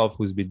myself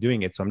who's been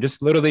doing it. So I'm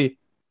just literally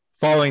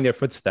following their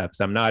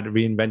footsteps. I'm not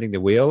reinventing the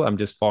wheel. I'm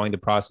just following the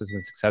process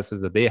and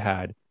successes that they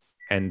had.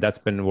 And that's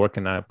been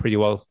working pretty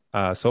well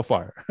so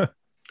far.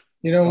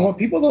 What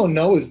people don't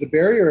know is the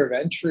barrier of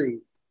entry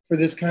for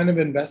this kind of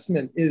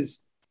investment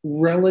is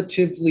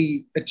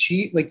relatively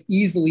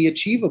easily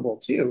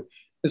achievable too.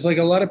 It's like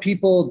a lot of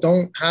people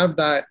don't have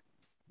that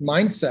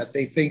mindset.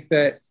 They think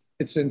that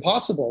it's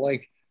impossible.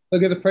 Like,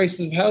 look at the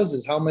prices of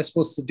houses. How am I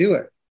supposed to do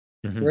it?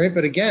 Mm-hmm. Right.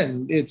 But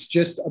again, it's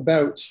just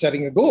about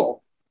setting a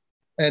goal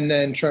and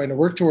then trying to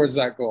work towards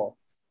that goal,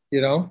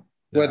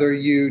 whether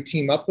you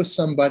team up with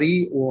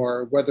somebody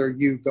or whether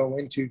you go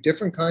into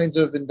different kinds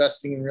of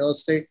investing in real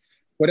estate,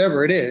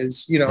 whatever it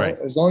is, Right.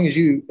 as long as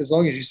you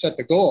set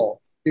the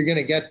goal, you're going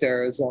to get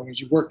there as long as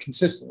you work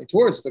consistently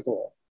towards the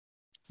goal.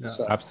 Yeah.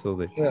 So,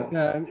 Absolutely.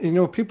 Yeah,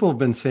 and people have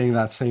been saying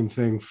that same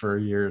thing for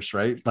years,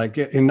 right? Like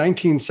in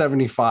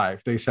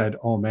 1975, they said,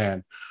 "Oh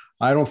man,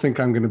 I don't think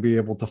I'm going to be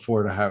able to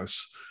afford a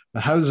house.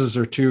 The houses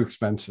are too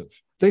expensive."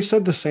 They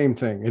said the same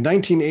thing. In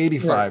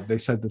 1985, they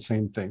said the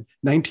same thing.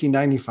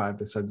 1995,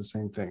 they said the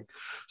same thing.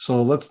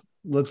 So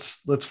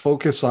let's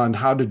focus on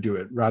how to do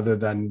it rather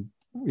than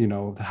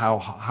how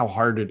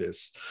hard it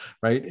is,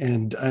 right?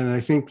 And I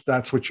think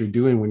that's what you're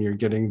doing when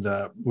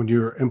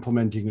you're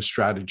implementing a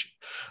strategy,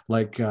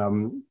 like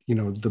the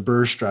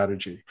BRRRR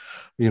strategy.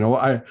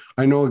 I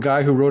know a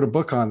guy who wrote a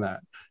book on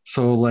that.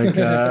 So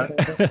the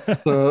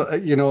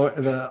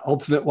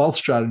Ultimate Wealth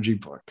Strategy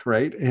book,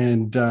 right?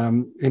 It's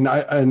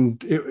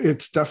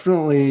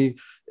definitely,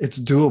 it's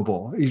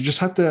doable. You just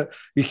have to,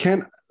 you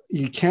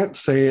can't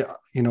say,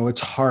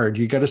 it's hard.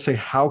 You got to say,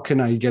 how can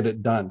I get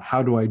it done?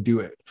 How do I do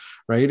it?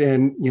 Right.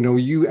 And,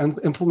 you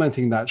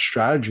implementing that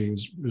strategy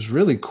is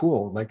really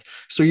cool. Like,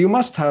 so you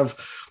must have,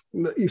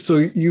 so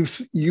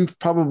you've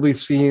probably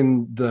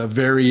seen the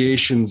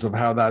variations of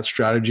how that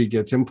strategy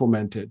gets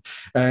implemented,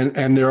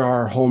 and there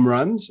are home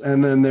runs,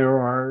 and then there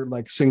are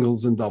like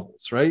singles and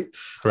doubles, right?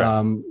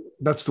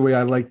 That's the way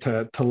I like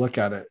to look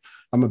at it.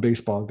 I'm a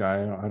baseball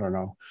guy. I don't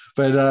know,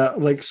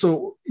 but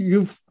so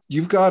you've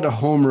got a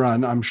home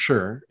run, I'm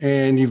sure,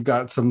 and you've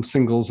got some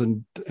singles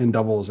and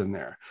doubles in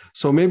there.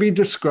 So maybe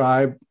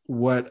describe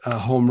what a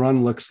home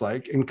run looks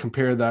like and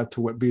compare that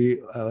to what be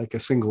like a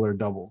single or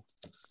double.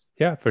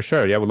 Yeah, for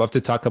sure. Yeah, we'd love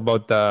to talk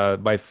about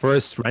my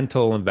first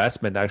rental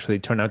investment actually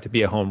turned out to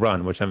be a home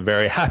run, which I'm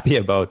very happy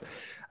about.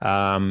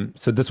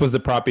 So this was the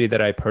property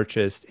that I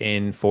purchased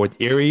in Fort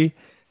Erie.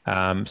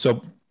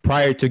 So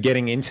prior to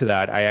getting into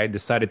that, I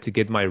decided to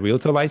get my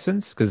realtor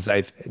license because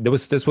I've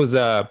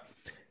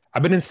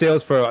been in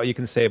sales for, you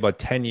can say, about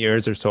 10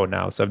 years or so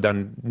now. So I've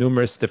done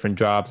numerous different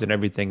jobs and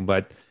everything,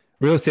 but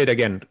real estate,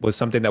 again, was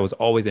something that was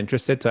always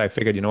interested. So I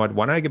figured, why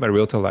don't I get my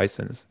realtor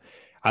license?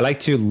 I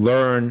like to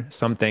learn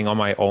something on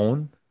my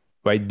own,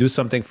 right? Do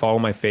something, follow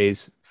my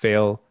face,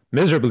 fail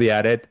miserably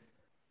at it,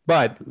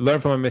 but learn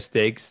from my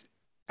mistakes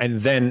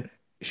and then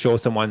show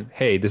someone,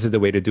 hey, this is the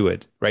way to do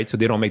it, right? So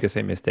they don't make the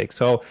same mistake.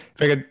 So I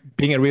figured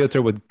being a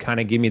realtor would kind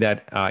of give me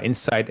that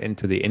insight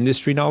into the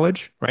industry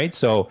knowledge, right?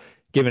 So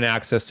given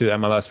access to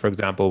MLS, for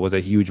example, was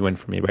a huge win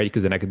for me, right?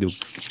 Because then I could do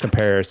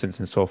comparisons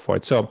and so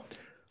forth. So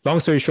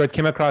long story short,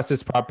 came across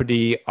this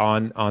property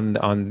on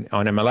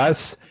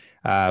MLS.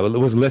 It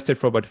was listed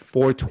for about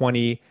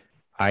 $420.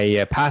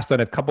 I passed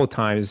on it a couple of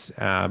times,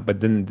 but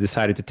then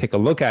decided to take a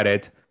look at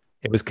it.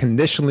 It was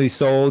conditionally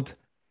sold.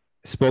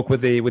 Spoke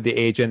with the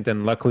agent,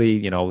 and luckily,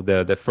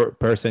 the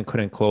person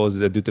couldn't close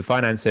due to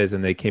finances,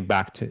 and they came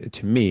back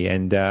to me,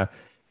 and I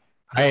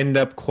ended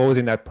up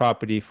closing that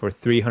property for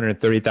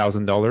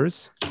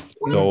 $330,000.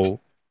 So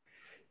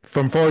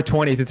from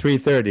 $420 to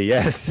 $330,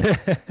 yes.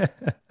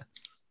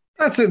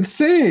 That's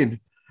insane.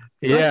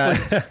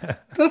 Yeah,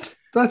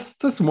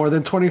 that's more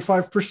than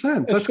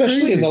 25%. That's especially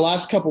crazy. in the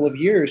last couple of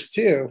years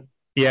too.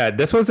 Yeah,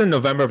 this was in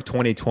November of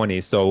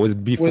 2020, so it was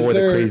before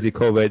the crazy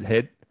COVID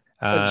hit.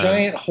 A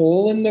giant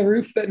hole in the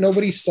roof that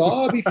nobody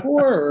saw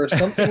before, or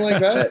something like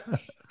that.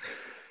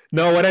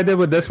 No, what I did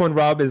with this one,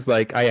 Rob, is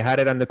like I had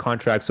it under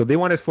contract, so they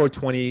wanted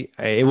 $420.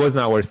 It was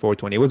not worth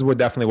 $420. It was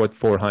definitely worth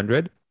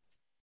 $400.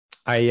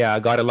 I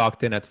got it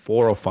locked in at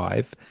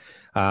 $405.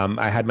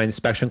 I had my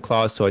inspection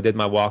clause, so I did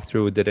my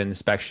walkthrough, did an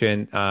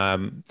inspection.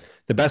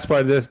 The best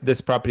part of this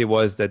property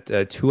was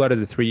that 2 out of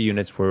the 3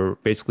 units were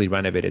basically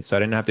renovated, so I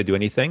didn't have to do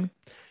anything.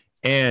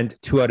 And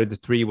 2 out of the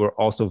 3 were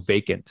also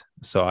vacant.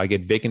 So I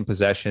get vacant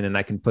possession and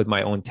I can put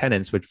my own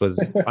tenants, which was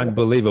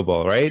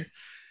unbelievable, right?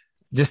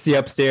 Just the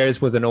upstairs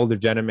was an older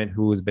gentleman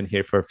who has been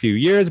here for a few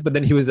years, but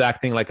then he was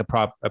acting like a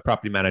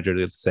property manager,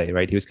 let's say,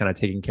 right? He was kind of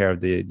taking care of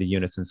the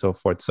units and so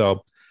forth.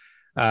 So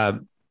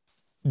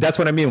that's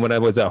what I mean when I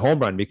was a home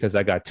run, because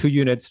I got 2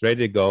 units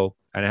ready to go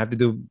and I have to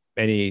do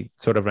any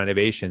sort of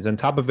renovations. On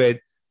top of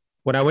it,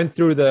 when I went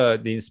through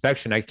the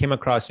inspection, I came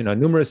across,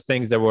 numerous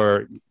things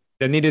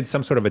that needed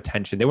some sort of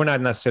attention. They were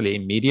not necessarily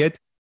immediate,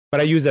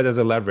 but I used that as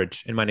a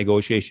leverage in my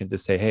negotiation to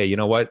say, hey, you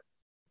know what?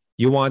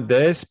 You want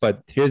this,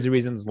 but here's the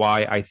reasons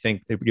why I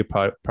think that your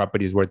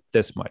property is worth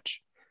this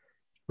much,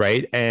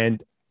 right?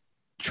 And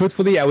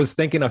truthfully, I was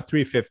thinking of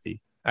 350.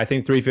 I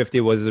think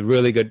 350 was a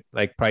really good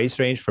price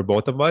range for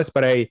both of us,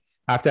 but I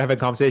have to have a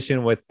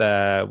conversation with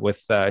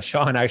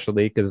Sean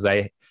actually, because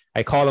I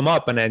called him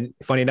up, and then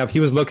funny enough, he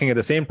was looking at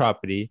the same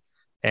property,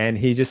 and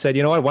he just said,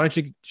 you know what? Why don't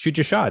you shoot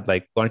your shot?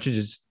 Why don't you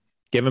just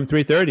give him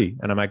 330?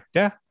 And I'm like,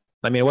 yeah.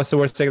 I mean, what's the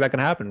worst thing that can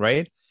happen,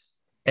 right?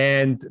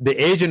 And the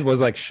agent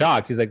was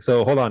shocked. He's like,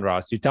 so hold on,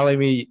 Ross, you're telling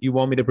me you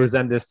want me to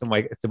present this to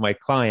my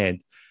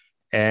client?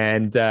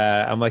 And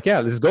I'm like, yeah,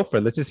 let's go for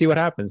it. Let's just see what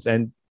happens.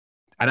 And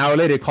an hour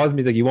later, he calls me.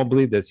 He's like, you won't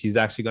believe this. He's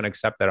actually going to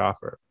accept that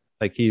offer.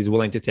 He's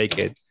willing to take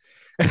it.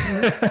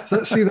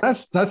 See,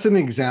 that's an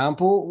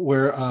example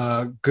where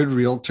a good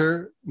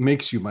realtor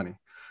makes you money,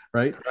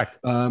 right? Correct.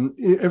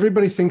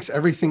 Everybody thinks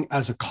everything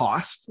as a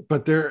cost,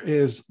 but there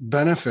is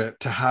benefit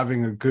to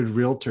having a good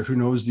realtor who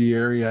knows the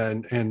area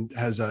and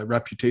has a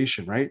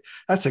reputation, right?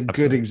 That's a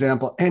Absolutely. good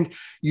example. And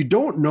you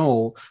don't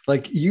know,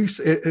 like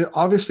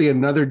obviously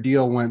another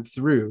deal went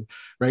through,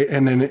 right?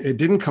 And then it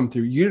didn't come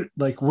through.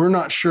 We're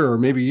not sure,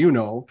 maybe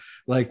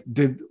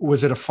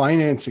was it a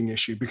financing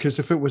issue? Because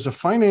if it was a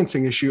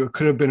financing issue, it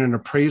could have been an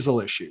appraisal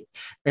issue.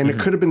 And it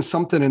could have been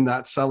something in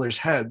that seller's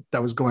head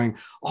that was going,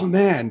 oh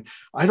man,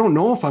 I don't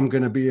know if I'm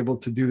going to be able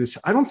to do this.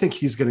 I don't think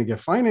he's going to get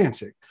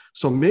financing.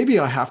 So maybe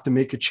I have to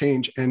make a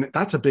change. And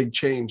that's a big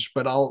change,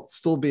 but I'll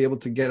still be able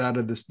to get out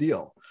of this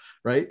deal.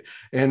 Right.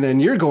 And then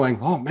you're going,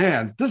 oh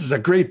man, this is a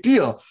great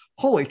deal.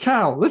 Holy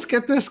cow, let's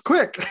get this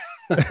quick.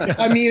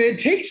 I mean, it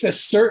takes a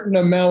certain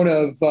amount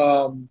of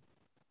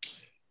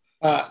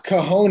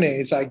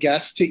cojones, I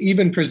guess, to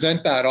even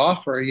present that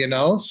offer,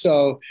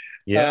 So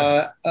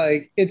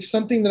it's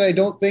something that I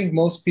don't think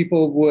most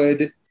people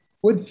would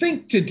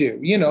think to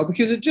do,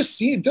 because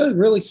it does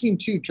really seem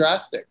too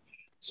drastic.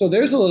 So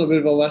there's a little bit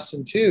of a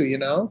lesson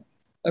too,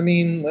 I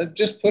mean,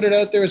 just put it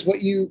out there as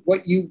what you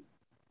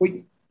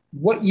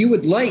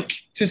would like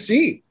to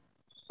see.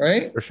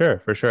 Right. For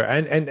sure.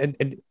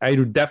 And I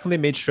definitely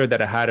made sure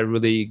that I had a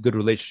really good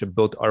relationship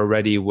built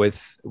already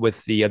with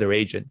the other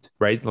agent,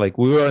 right? Like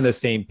we were on the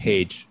same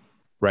page,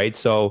 right?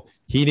 So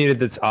he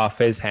needed this off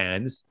his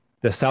hands.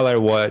 The seller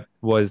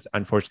was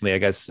unfortunately, I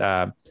guess,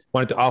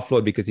 wanted to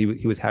offload because he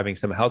was having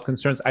some health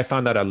concerns. I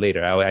found that out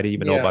later. I didn't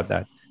even know about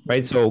that,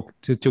 right? So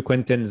to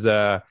Quentin's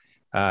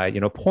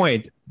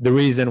point, the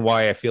reason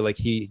why I feel like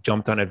he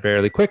jumped on it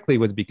fairly quickly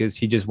was because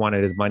he just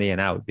wanted his money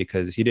and out,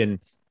 because he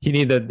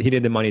needed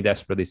the money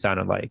desperately,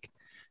 sounded like,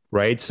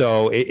 right?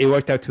 So it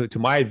worked out to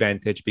my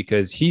advantage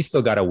because he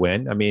still got a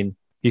win. I mean,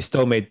 he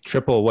still made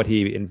triple what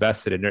he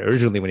invested in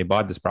originally when he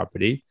bought this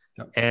property.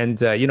 Yep.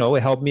 And,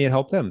 it helped me and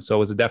helped him. So it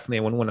was definitely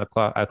a win-win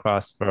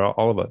across for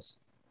all of us.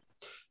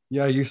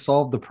 Yeah, you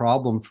solved the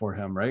problem for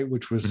him, right?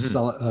 Which was,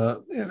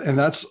 and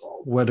that's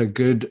what a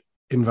good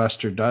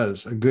investor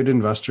does. A good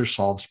investor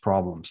solves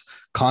problems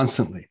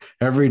constantly,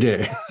 every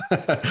day,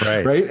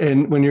 right?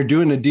 And when you're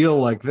doing a deal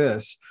like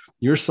this,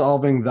 you're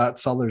solving that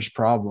seller's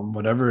problem,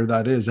 whatever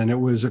that is. And it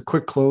was a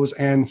quick close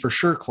and for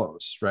sure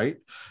close, right?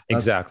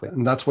 Exactly.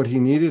 And that's what he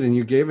needed. And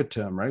you gave it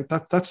to him, right?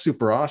 That's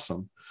super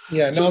awesome.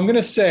 Yeah, no, I'm going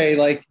to say,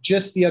 like,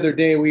 just the other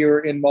day, we were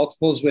in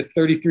multiples with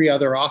 33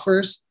 other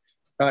offers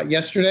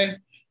yesterday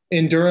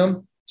in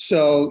Durham.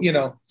 So,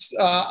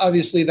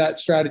 obviously that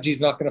strategy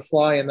is not going to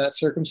fly in that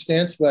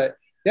circumstance. But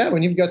yeah,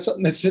 when you've got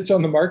something that sits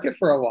on the market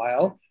for a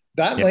while,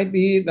 that might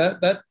be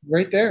that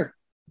right there.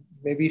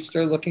 Maybe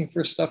start looking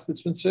for stuff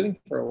that's been sitting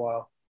for a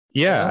while.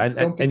 Yeah,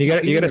 and you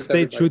got to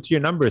stay true to your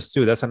numbers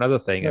too. That's another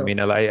thing. Yeah. I mean,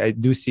 I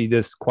do see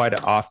this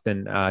quite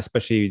often,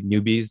 especially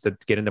newbies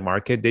that get in the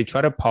market. They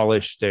try to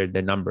polish their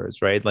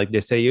numbers, right? Like they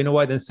say, you know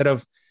what, instead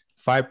of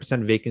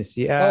 5%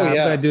 vacancy, I'm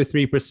gonna do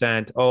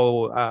 3%.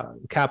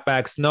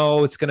 CapEx,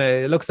 no,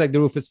 it looks like the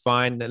roof is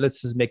fine.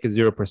 Let's just make it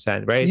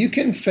 0%, right? You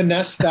can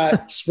finesse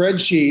that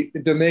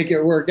spreadsheet to make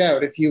it work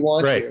out if you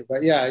want to.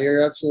 But yeah,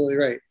 you're absolutely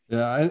right.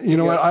 Yeah. And you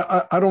know what?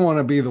 I don't want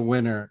to be the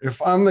winner. If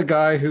I'm the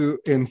guy who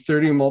in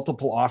 30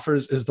 multiple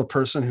offers is the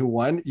person who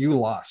won, you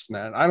lost,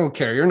 man. I don't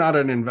care. You're not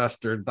an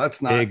investor.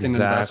 That's not an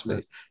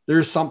investment.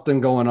 There's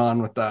something going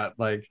on with that.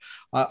 Like,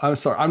 I'm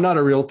sorry, I'm not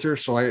a realtor,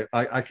 so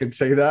I could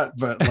say that,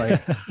 but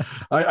like,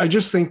 I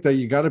just think that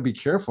you got to be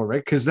careful,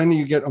 right? Because then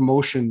you get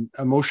emotion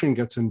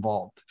gets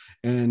involved.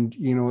 And,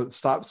 it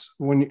stops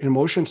when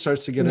emotion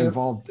starts to get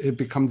involved, it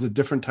becomes a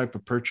different type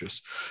of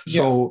purchase.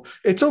 So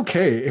it's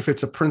okay if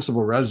it's a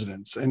principal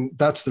residence, and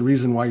that's the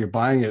reason why you're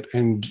buying it.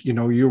 And,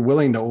 you're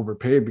willing to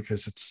overpay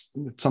because it's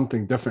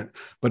something different,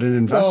 but an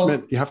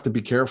investment, you have to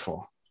be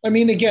careful. I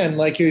mean, again,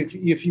 like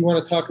if you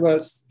want to talk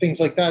about things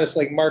like that, it's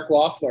like Mark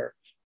Loeffler.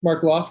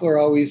 Mark Loeffler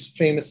always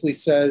famously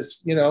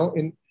says,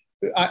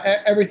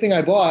 everything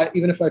I bought,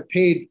 even if I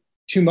paid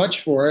too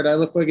much for it, I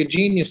look like a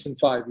genius in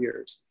 5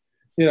 years,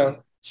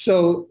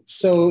 So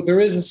there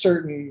is a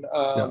certain,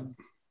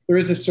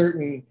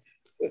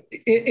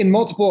 in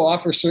multiple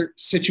offer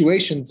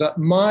situations,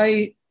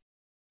 my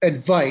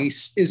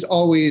advice is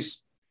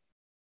always,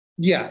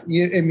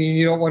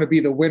 you don't want to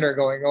be the winner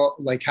going,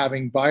 like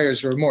having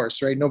buyer's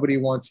remorse, right? Nobody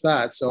wants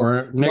that. So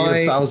or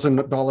negative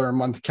 $1,000 a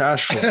month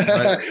cash flow,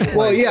 right?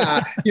 Well,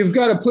 you've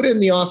got to put in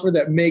the offer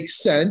that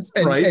makes sense.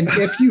 And, and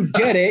if you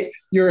get it,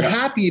 you're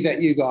happy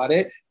that you got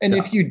it. And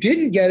if you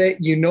didn't get it,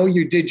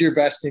 you did your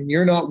best and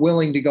you're not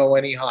willing to go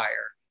any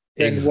higher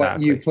than what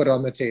you put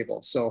on the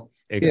table. So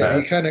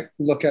you kind of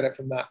look at it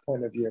from that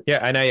point of view. Yeah.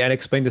 And I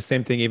explain the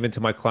same thing even to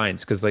my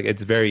clients, because like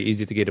it's very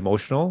easy to get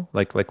emotional,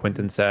 like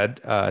Quentin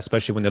said,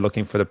 especially when they're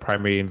looking for the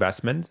primary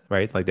investment,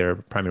 right? Like their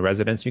primary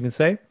residence, you can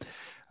say.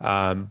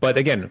 But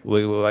again,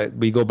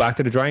 we go back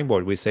to the drawing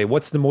board. We say,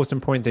 what's the most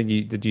important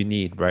thing that you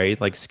need,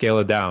 right? Like scale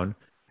it down.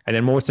 And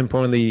then most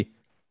importantly,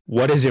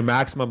 what is your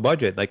maximum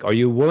budget? Like, are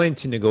you willing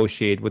to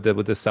negotiate with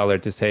the seller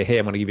to say, hey,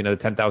 I'm going to give you another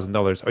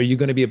 $10,000? Are you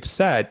going to be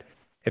upset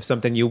if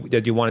something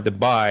that you wanted to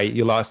buy,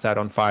 you lost out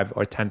on $5,000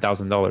 or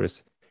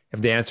 $10,000?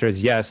 If the answer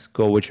is yes,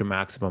 go with your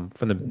maximum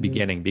from the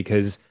beginning,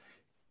 because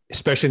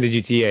especially in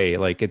the GTA,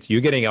 like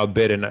you're getting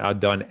outbid and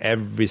outdone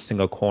every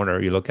single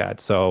corner you look at.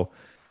 So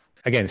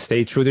again,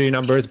 stay true to your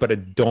numbers,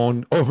 but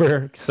don't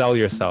oversell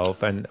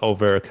yourself and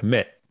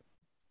overcommit.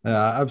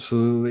 Yeah,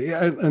 absolutely.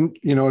 And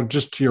you know,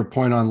 just to your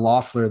point on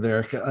Loeffler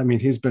there, I mean,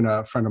 he's been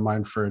a friend of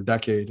mine for a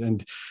decade,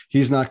 and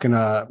he's not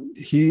gonna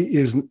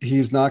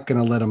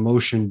let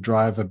emotion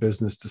drive a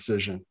business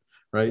decision,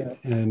 right? Yeah.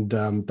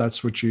 And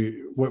that's what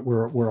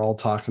we're all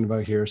talking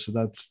about here. So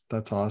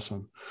that's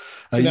awesome.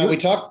 So now we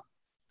talked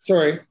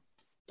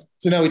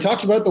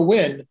about the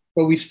win,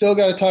 but we still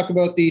got to talk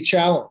about the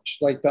challenge,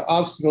 like the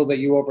obstacle that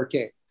you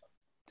overcame.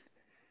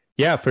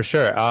 Yeah, for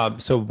sure.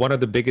 So one of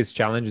the biggest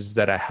challenges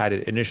that I had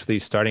initially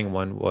starting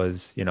one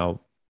was,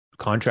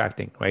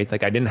 contracting, right?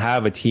 Like I didn't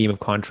have a team of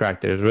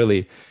contractors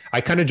really.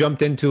 I kind of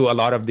jumped into a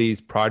lot of these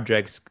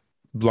projects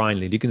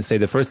blindly. You can say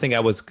the first thing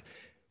I was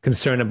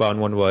concerned about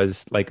one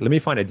was like, let me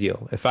find a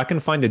deal. If I can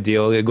find a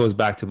deal, it goes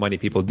back to money,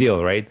 people,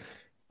 deal, right?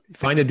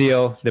 Find a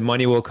deal, the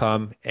money will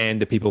come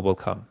and the people will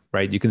come,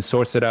 right? You can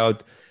source it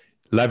out,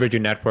 leverage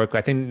your network.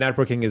 I think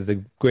networking is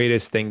the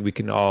greatest thing we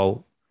can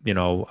all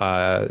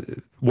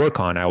work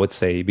on, I would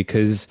say,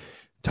 because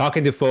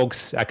talking to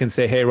folks, I can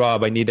say, hey,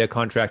 Rob, I need a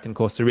contract in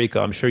Costa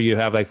Rica. I'm sure you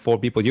have like 4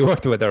 people you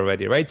worked with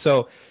already, right?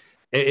 So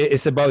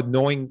it's about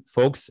knowing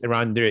folks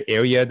around their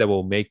area that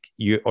will make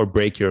you or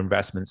break your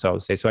investment, so I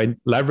would say. So I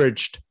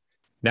leveraged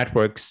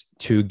networks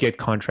to get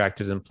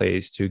contractors in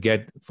place, to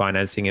get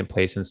financing in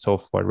place and so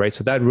forth, right?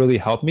 So that really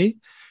helped me.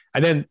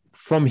 And then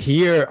from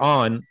here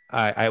on,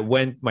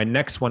 my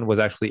next one was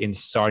actually in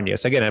Sarnia.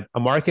 So again, a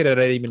market that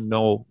I didn't even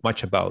know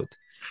much about.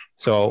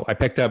 So I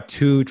picked up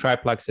 2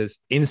 triplexes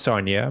in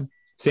Sarnia.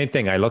 Same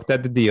thing. I looked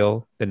at the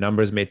deal. The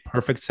numbers made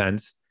perfect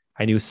sense.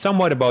 I knew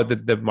somewhat about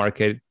the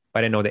market, but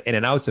I didn't know the in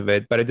and outs of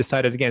it. But I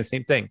decided, again,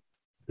 same thing.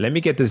 Let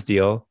me get this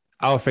deal.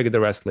 I'll figure the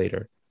rest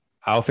later.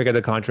 I'll figure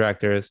the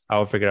contractors.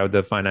 I'll figure out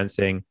the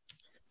financing.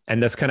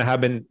 And that's kind of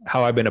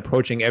how I've been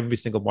approaching every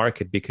single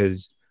market,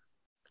 because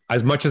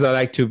as much as I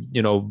like to,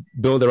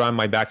 build around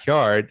my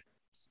backyard,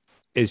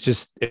 it's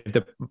just if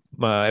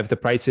the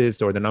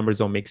prices or the numbers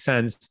don't make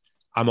sense,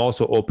 I'm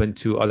also open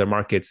to other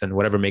markets and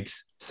whatever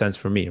makes sense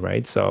for me,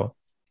 right? So,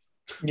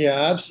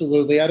 yeah,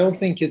 absolutely. I don't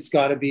think it's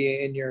got to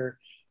be in your,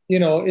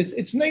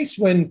 it's nice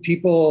when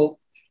people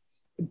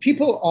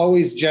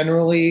always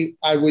generally,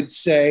 I would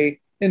say,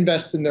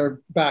 invest in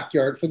their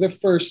backyard for the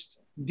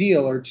first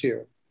deal or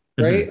two,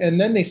 right? Mm-hmm.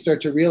 And then they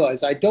start to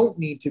realize, I don't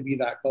need to be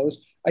that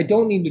close. I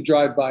don't need to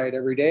drive by it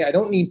every day. I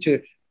don't need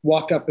to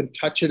walk up and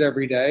touch it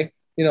every day.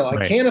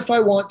 I can if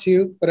I want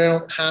to, but I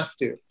don't have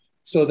to.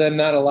 So then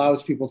that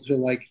allows people to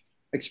like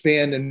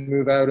expand and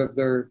move out of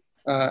their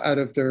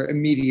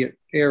immediate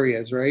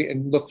areas, right?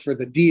 And look for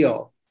the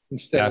deal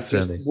instead of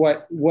just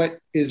what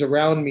is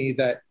around me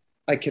that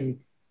I can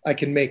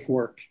make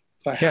work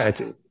if I have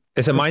to.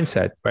 It's a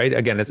mindset, right?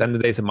 Again, at the end of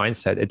the day, it's a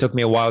mindset. It took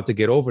me a while to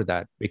get over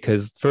that,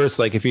 because first,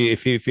 like if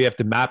you have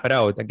to map it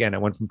out, again, I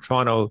went from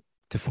Toronto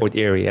to Fort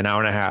Erie, an hour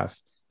and a half.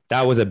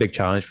 That was a big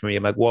challenge for me.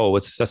 I'm like, whoa,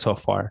 that's so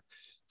far.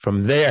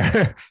 From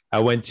there, I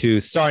went to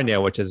Sarnia,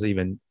 which is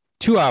even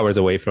 2 hours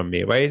away from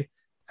me, right?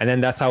 And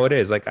then that's how it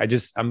is. Like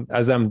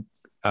as I'm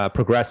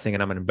progressing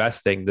and I'm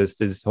investing,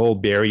 this whole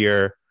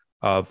barrier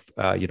of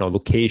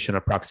location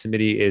or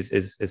proximity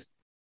is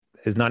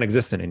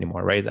non-existent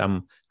anymore, right?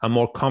 I'm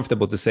more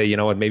comfortable to say,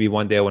 maybe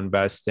one day I'll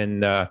invest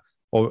in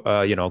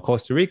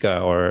Costa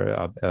Rica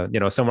or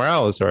somewhere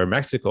else, or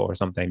Mexico or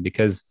something,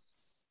 because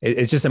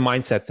it's just a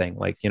mindset thing.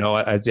 Like,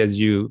 as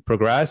you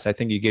progress, I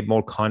think you get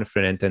more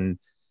confident, and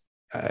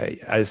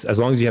as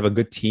long as you have a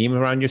good team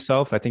around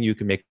yourself, I think you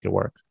can make it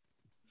work.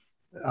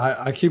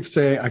 I keep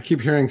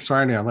hearing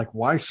Sarnia. I'm like,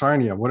 why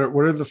Sarnia? What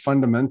are the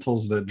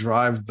fundamentals that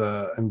drive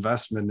the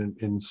investment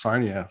in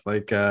Sarnia?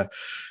 Like, I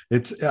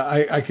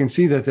can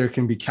see that there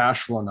can be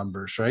cash flow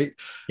numbers, right?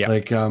 Yeah.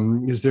 Like,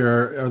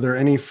 are there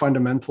any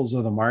fundamentals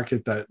of the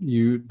market that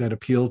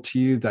appeal to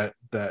you that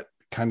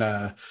kind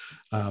of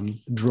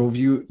drove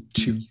you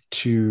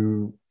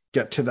to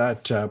get to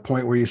that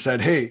point where you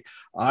said, hey,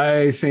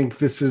 I think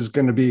this is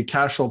going to be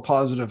cash flow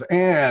positive,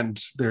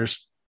 and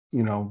there's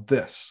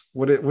this.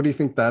 What do you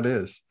think that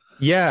is?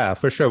 Yeah,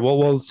 for sure.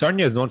 Well,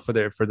 Sarnia is known for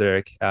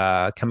their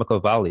chemical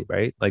valley,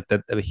 right? Like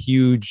that, a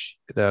huge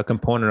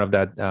component of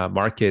that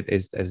market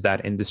is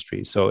that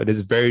industry. So it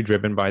is very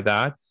driven by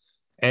that,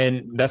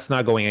 and that's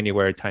not going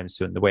anywhere anytime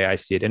soon, the way I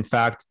see it. In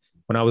fact,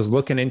 when I was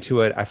looking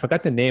into it, I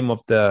forgot the name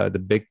of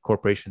the big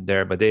corporation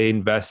there, but they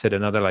invested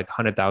another like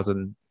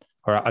another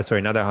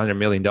 $100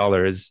 million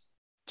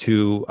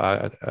to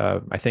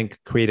I think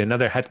create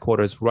another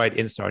headquarters right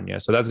in Sarnia.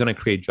 So that's going to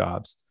create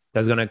jobs.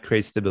 That's going to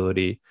create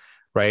stability,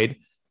 right?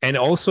 And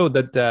also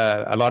that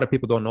a lot of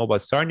people don't know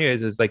about Sarnia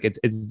is like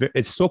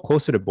it's so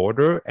close to the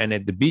border, and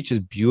the beach is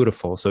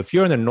beautiful. So if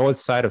you're on the north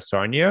side of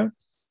Sarnia,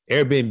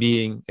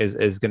 Airbnb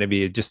is going to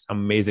be just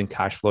amazing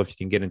cash flow if you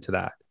can get into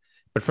that.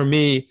 But for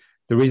me,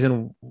 the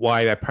reason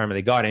why I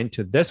primarily got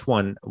into this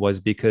one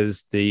was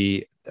because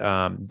the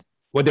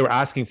what they were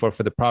asking for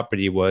the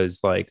property was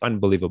like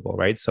unbelievable,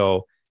 right?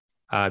 So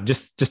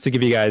just to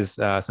give you guys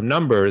some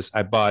numbers,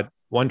 I bought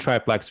one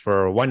triplex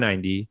for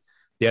 190,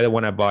 the other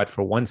one I bought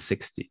for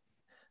 160.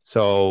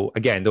 So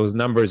again, those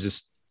numbers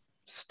just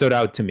stood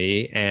out to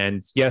me.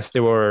 And yes, they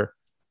were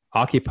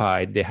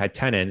occupied, they had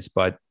tenants,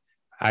 but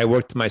I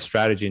worked my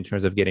strategy in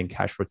terms of getting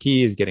cash for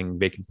keys, getting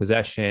vacant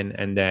possession,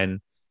 and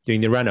then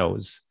doing the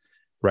renos,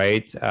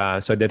 right? So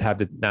I did have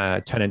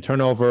the tenant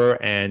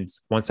turnover. And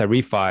once I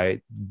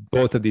refi,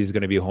 both of these are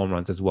going to be home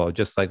runs as well,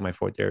 just like my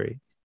Fort Erie.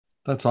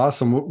 That's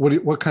awesome.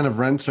 What kind of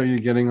rents are you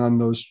getting on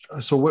those?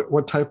 So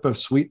what type of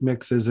suite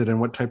mix is it, and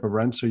what type of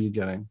rents are you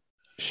getting?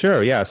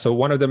 Sure, yeah. So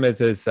one of them is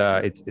it's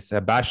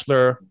a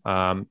bachelor.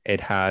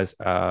 It has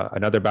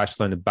another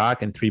bachelor in the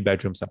back and 3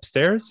 bedrooms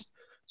upstairs.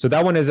 So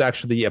that one is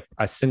actually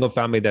a single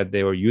family that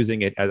they were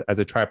using it as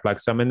a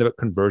triplex. So I'm in the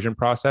conversion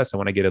process. I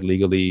want to get it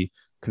legally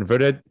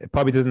converted. It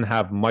probably doesn't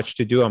have much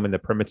to do. I'm in the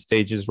permit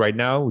stages right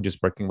now. We're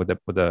just working with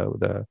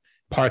the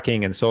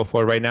parking and so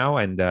forth right now,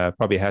 and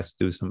probably has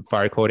to do some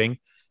fire coding.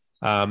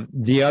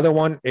 The other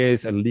one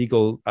is a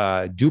legal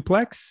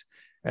duplex.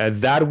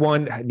 That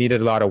one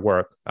needed a lot of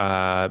work.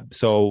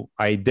 So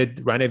I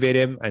did renovate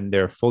him, and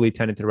they're fully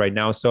tenanted right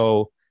now.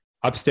 So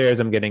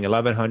upstairs, I'm getting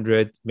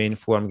 1,100. Main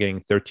floor, I'm getting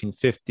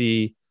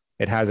 1,350.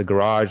 It has a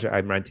garage.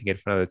 I'm renting it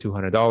for another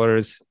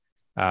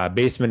 $200.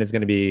 Basement is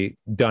going to be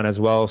done as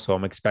well. So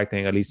I'm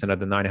expecting at least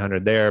another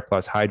 900 there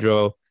plus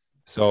hydro.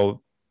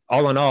 So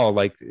all in all,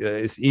 like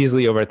it's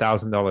easily over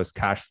 $1,000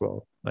 cash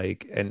flow,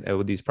 like, and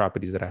with these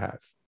properties that I have.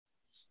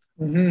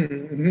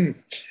 Mm-hmm,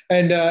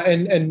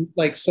 mm-hmm. And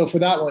like, so for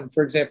that one,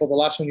 for example, the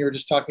last one you were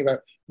just talking about,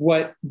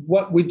 what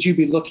would you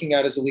be looking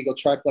at as a legal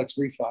triplex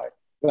refi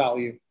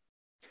value?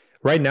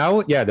 Right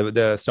now, yeah,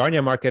 the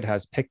Sarnia market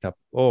has picked up.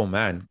 Oh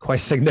man,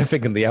 quite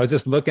significantly. I was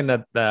just looking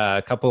at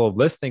a couple of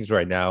listings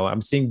right now.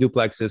 I'm seeing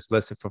duplexes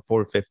listed for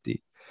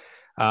 450.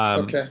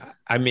 Okay.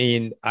 I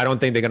mean, I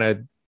don't think they're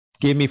gonna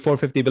give me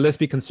 450, but let's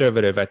be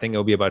conservative. I think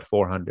it'll be about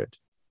 400.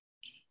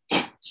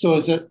 So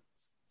there's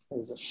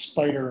a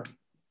spider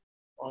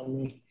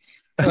on me.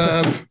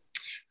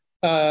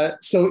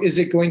 So is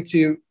it going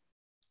to?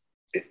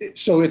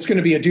 So it's going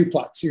to be a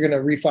duplex. You're going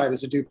to refi it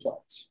as a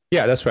duplex.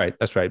 Yeah, that's right.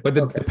 That's right. But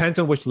it depends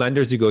on which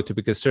lenders you go to,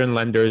 because certain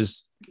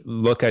lenders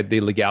look at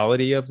the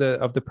legality of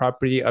the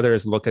property.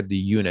 Others look at the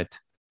unit.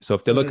 So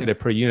if they look at a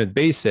per unit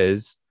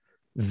basis,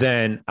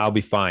 then I'll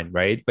be fine,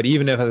 right? But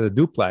even if it's a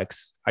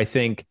duplex, I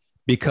think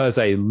because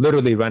I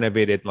literally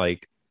renovated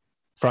like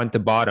front to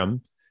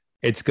bottom,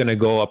 it's going to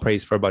go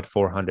appraised for about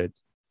 400.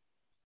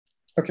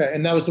 Okay,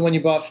 and that was the one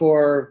you bought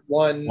for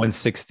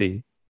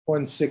 160.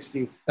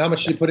 160. How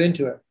much did you put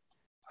into it?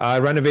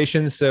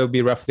 Renovations will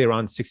be roughly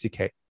around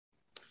 60K.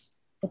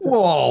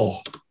 Whoa,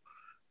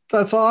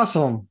 that's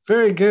awesome.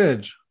 Very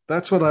good.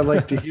 That's what I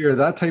like to hear.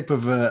 That type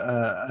of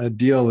a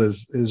deal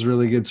is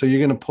really good. So you're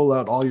going to pull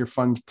out all your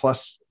funds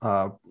plus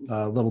a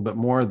little bit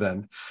more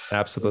then.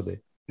 Absolutely.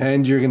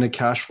 And you're going to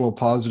cash flow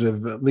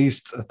positive at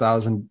least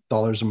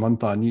 $1,000 a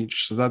month on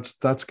each. So that's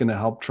going to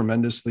help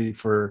tremendously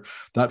for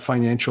that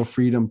financial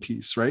freedom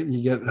piece, right?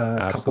 You get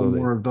a couple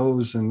more of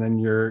those, and then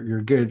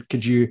you're good.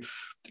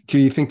 Do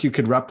you think you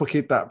could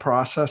replicate that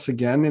process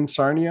again in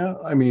Sarnia?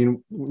 I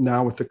mean,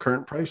 now with the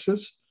current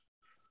prices?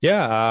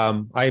 Yeah,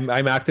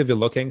 I'm actively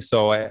looking.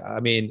 So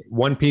I mean,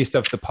 one piece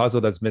of the puzzle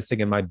that's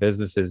missing in my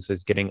business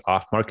is getting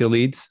off-market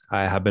leads.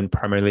 I have been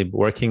primarily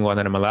working on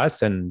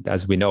MLS, and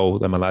as we know,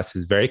 MLS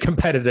is very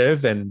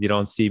competitive, and you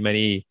don't see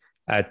many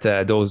at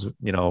those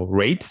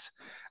rates.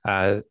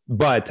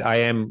 But I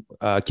am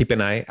keeping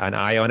an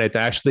eye on it.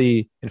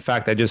 Actually, in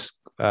fact, I just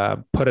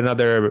put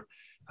another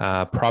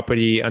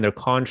property under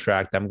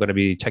contract. I'm going to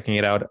be checking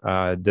it out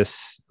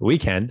this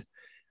weekend.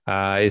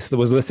 It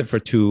was listed for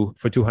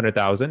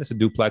 200,000. It's a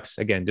duplex,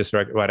 again, just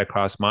right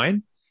across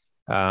mine.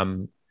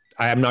 I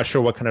am not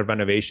sure what kind of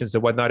renovations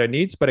and whatnot it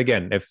needs, but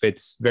again, if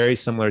it's very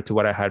similar to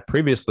what I had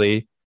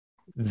previously,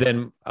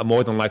 then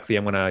more than likely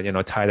I'm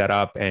gonna tie that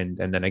up and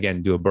then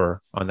again do a BRRRR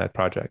on that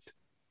project.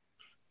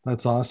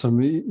 That's awesome.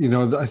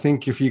 I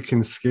think if you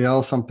can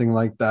scale something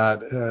like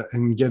that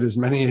and get as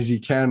many as you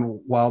can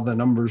while the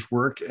numbers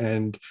work,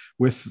 and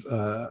with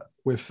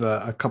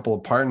a couple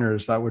of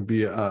partners, that would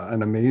be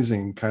an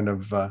amazing kind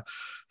of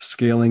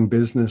scaling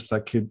business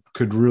that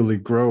could really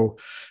grow.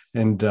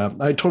 And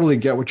I totally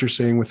get what you're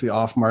saying with the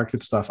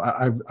off-market stuff.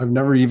 I've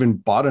never even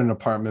bought an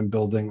apartment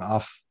building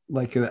off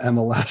like an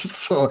MLS.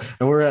 So,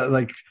 and we're at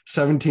like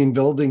 17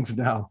 buildings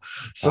now.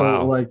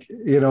 So wow.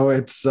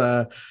 It's,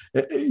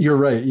 you're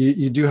right.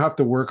 You do have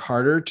to work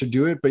harder to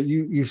do it, but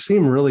you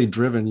seem really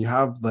driven. You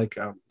have like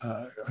a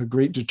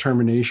great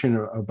determination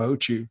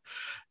about you.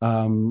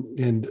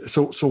 And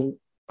so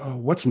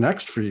what's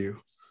next for you?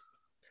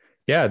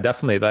 Yeah,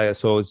 definitely.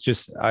 So it's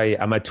just,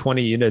 I'm at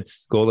 20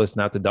 units. Goal is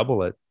now to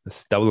double it.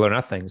 It's double or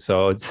nothing.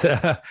 So it's,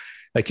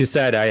 like you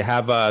said, I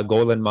have a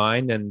goal in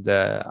mind, and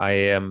I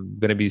am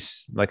going to be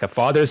like a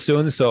father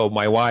soon. So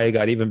my why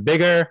got even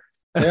bigger.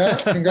 Yeah.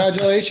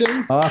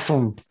 Congratulations.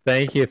 Awesome.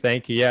 Thank you.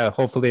 Yeah.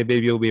 Hopefully a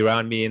baby will be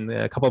around me in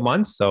a couple of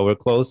months. So we're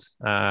close.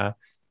 But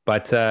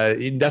But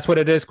that's what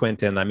it is,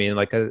 Quentin. I mean,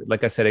 like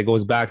I said, it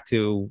goes back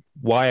to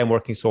why I'm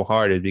working so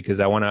hard, is because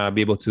I want to be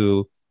able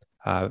to,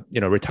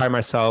 retire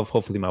myself,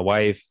 hopefully my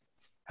wife,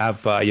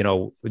 have,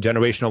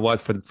 generational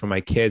wealth for my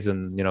kids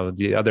and,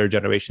 the other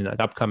generation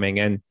upcoming,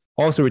 and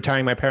also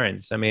retiring my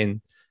parents. I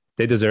mean,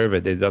 they deserve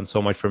it. They've done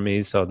so much for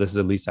me. So this is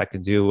the least I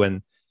can do.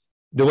 And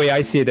the way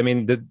I see it, I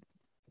mean,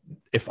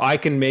 if I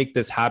can make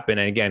this happen,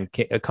 and again,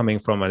 coming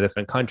from a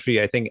different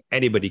country, I think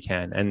anybody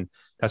can. And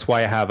that's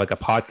why I have like a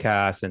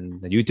podcast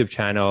and a YouTube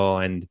channel,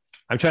 and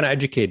I'm trying to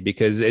educate,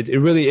 because it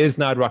really is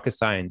not rocket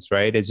science,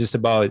 right? It's just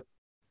about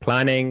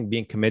planning,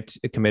 being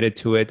committed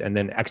to it, and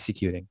then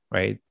executing,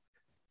 right?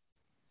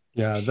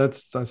 Yeah,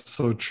 that's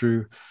so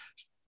true.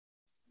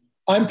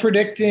 I am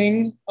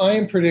predicting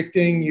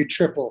you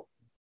triple.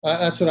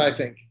 That's what I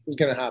think is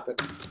going to happen.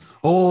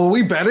 Oh, are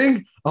we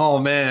betting? Oh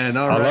man,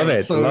 all right. I love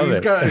it. So he's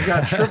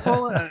got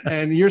triple,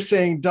 and you're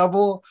saying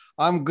double.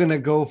 I'm gonna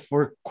go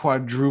for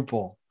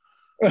quadruple.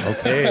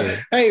 Okay.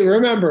 Hey,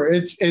 remember,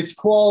 it's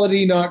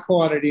quality, not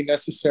quantity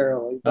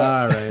necessarily. But,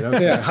 all right.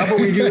 Okay. Yeah.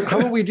 How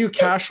about we do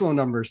cash flow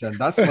numbers then?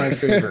 That's my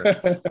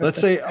favorite.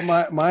 Let's say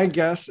my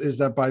guess is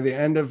that by the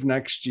end of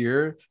next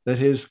year, that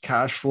his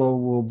cash flow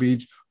will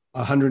be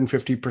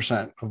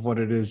 150% of what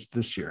it is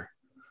this year.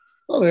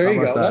 Oh, there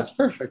you go. That's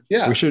perfect.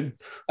 Yeah. We should.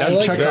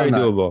 That's check very on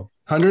that. doable.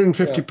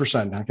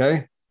 150%.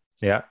 Okay.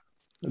 Yeah.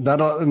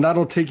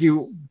 That'll take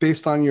you,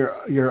 based on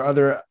your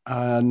other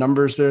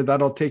numbers there,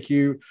 that'll take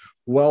you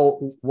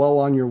well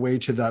on your way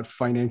to that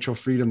financial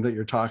freedom that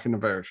you're talking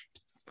about.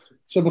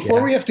 So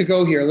before we have to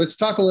go here, let's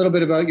talk a little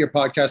bit about your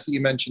podcast that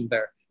you mentioned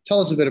there. Tell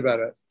us a bit about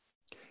it.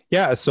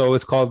 Yeah, so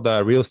it's called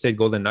Real Estate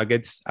Golden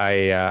Nuggets.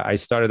 I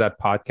started that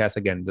podcast,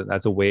 again,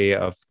 as a way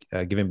of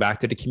giving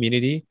back to the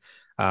community,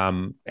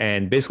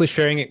 and basically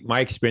sharing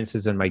my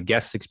experiences and my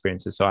guests'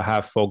 experiences. So I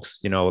have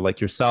folks,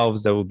 like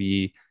yourselves, that will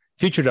be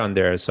featured on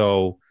there.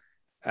 So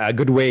a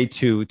good way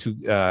to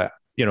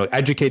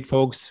educate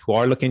folks who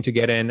are looking to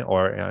get in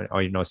or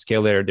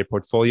scale their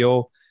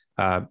portfolio.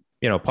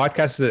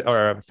 Podcasts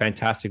are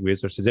fantastic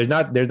resources. There's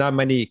not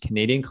many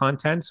Canadian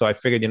content, so I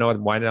figured,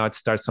 why not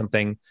start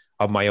something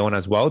of my own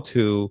as well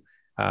to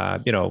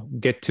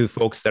get to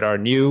folks that are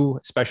new,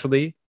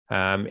 especially.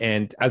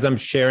 And as I'm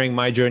sharing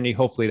my journey,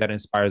 hopefully that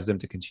inspires them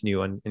to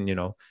continue and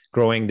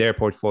growing their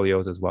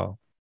portfolios as well.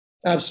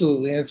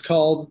 Absolutely, and it's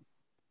called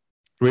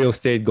Real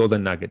Estate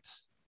Golden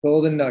Nuggets.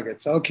 Golden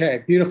Nuggets.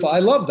 Okay, beautiful. I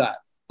love that.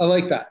 I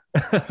like that.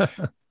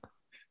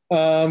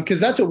 Because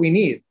that's what we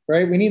need,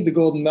 right? We need the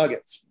golden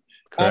nuggets.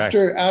 Correct.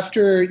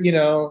 After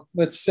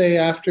let's say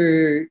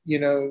after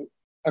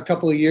a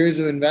couple of years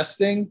of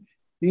investing,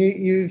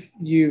 you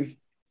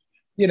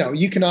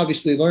can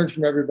obviously learn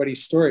from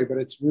everybody's story, but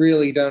it's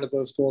really down to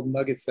those golden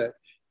nuggets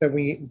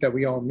that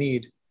we all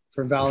need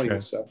for value. Sure.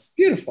 So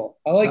beautiful.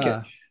 I like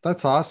it.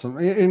 That's awesome.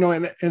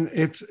 And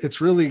it's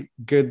really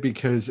good,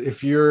 because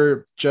if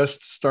you're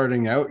just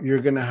starting out, you're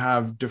going to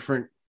have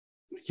different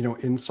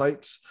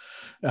insights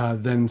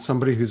than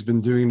somebody who's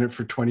been doing it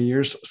for 20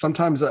 years.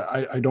 Sometimes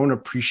I don't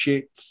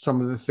appreciate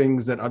some of the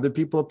things that other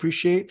people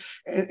appreciate.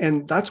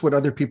 And that's what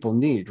other people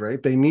need,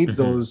 right? They need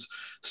those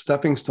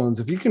stepping stones.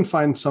 If you can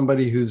find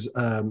somebody who's,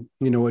 a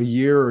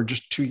year or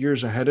just 2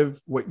 years ahead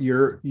of what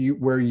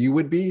where you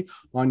would be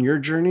on your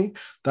journey,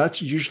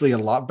 that's usually a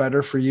lot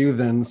better for you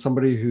than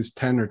somebody who's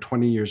 10 or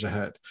 20 years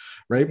ahead,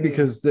 right? Mm-hmm.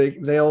 Because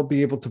they'll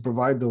be able to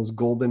provide those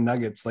golden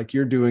nuggets like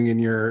you're doing in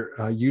your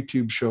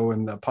YouTube show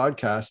and the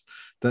podcast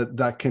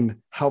that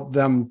can help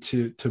them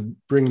to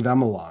bring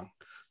them along.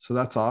 So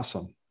that's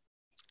awesome.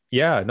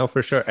 Yeah, no,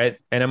 for sure.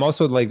 And I'm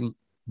also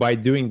by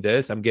doing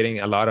this, I'm getting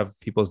a lot of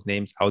people's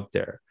names out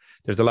there.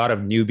 There's a lot of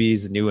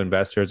newbies, new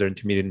investors or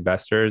intermediate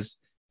investors,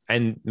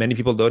 and many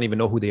people don't even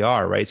know who they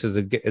are, right? So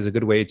it's a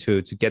good way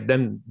to get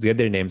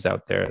their names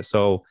out there.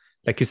 So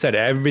like you said,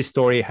 every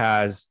story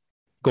has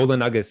golden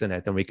nuggets in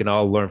it, and we can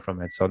all learn from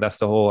it. So that's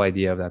the whole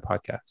idea of that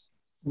podcast.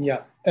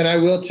 Yeah. And I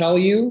will tell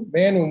you,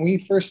 man, when we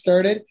first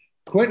started,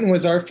 Quentin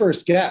was our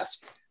first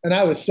guest. And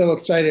I was so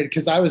excited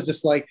because I was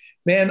just like,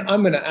 man,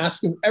 I'm going to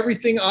ask him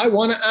everything I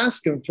want to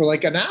ask him for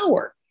like an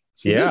hour.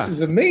 So This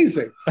is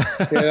amazing.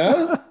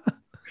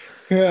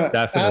 Yeah,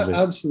 definitely.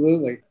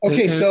 Absolutely.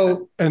 Okay.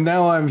 And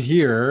now I'm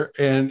here,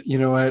 and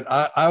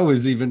I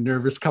was even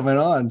nervous coming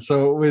on.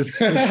 So it's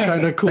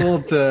kind of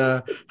cool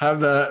to have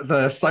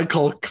the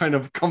cycle kind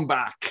of come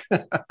back.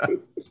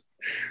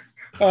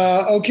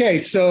 Okay.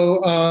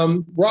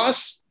 So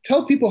Ross,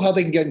 tell people how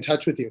they can get in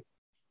touch with you.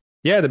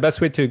 Yeah, the best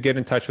way to get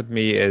in touch with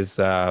me is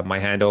my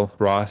handle,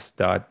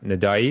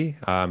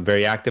 ross.nadai. I'm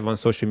very active on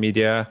social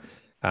media.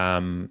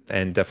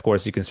 And of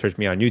course, you can search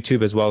me on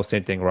YouTube as well.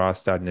 Same thing,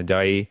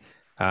 ross.nadai.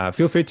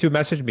 Feel free to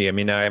message me. I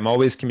mean, I'm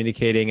always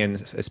communicating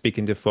and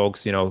speaking to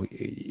folks,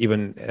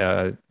 even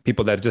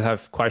people that just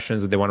have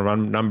questions and they want to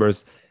run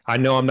numbers. I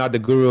know I'm not the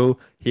guru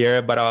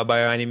here, but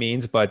by any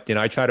means, but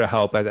I try to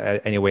help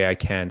any way I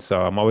can.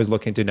 So I'm always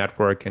looking to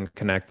network and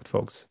connect with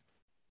folks.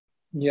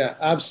 Yeah,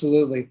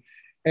 absolutely.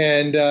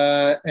 And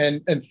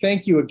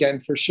thank you again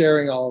for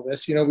sharing all of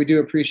this. We do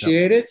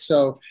appreciate it.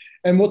 So,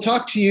 and we'll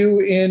talk to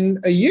you in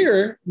a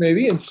year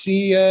maybe and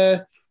see,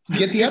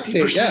 get the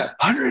update. Yeah.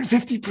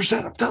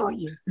 150%. I'm telling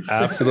you.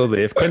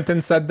 Absolutely. If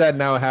Quentin said that,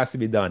 now it has to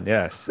be done.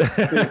 Yes.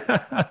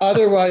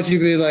 Otherwise you'd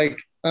be like,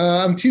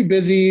 I'm too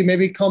busy.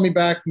 Maybe call me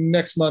back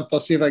next month. I'll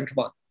see if I can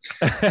come on.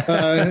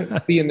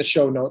 Be in the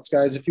show notes,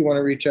 guys. If you want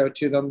to reach out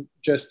to them,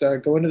 just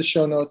go into the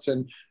show notes,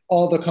 and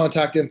all the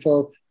contact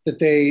info that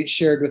they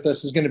shared with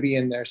us is going to be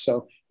in there.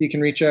 So you can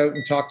reach out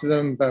and talk to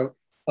them about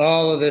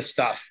all of this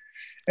stuff.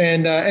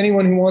 And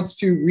anyone who wants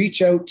to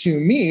reach out to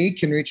me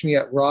can reach me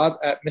at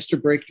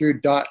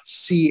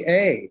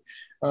rob@mrbreakthrough.ca.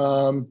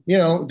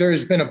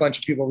 There's been a bunch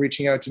of people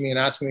reaching out to me and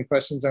asking me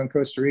questions on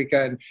Costa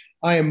Rica, and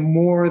I am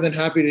more than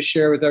happy to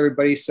share with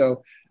everybody.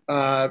 So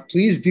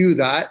please do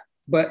that.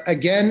 But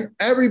again,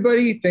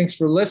 everybody, thanks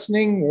for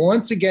listening.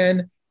 Once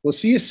again, we'll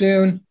see you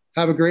soon.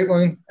 Have a great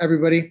one,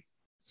 everybody.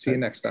 See you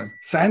next time.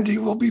 Sandy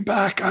will be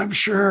back, I'm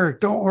sure.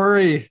 Don't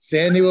worry.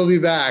 Sandy will be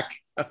back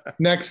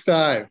next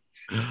time.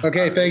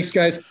 Okay, thanks,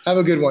 guys. Have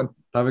a good one.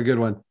 Have a good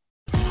one.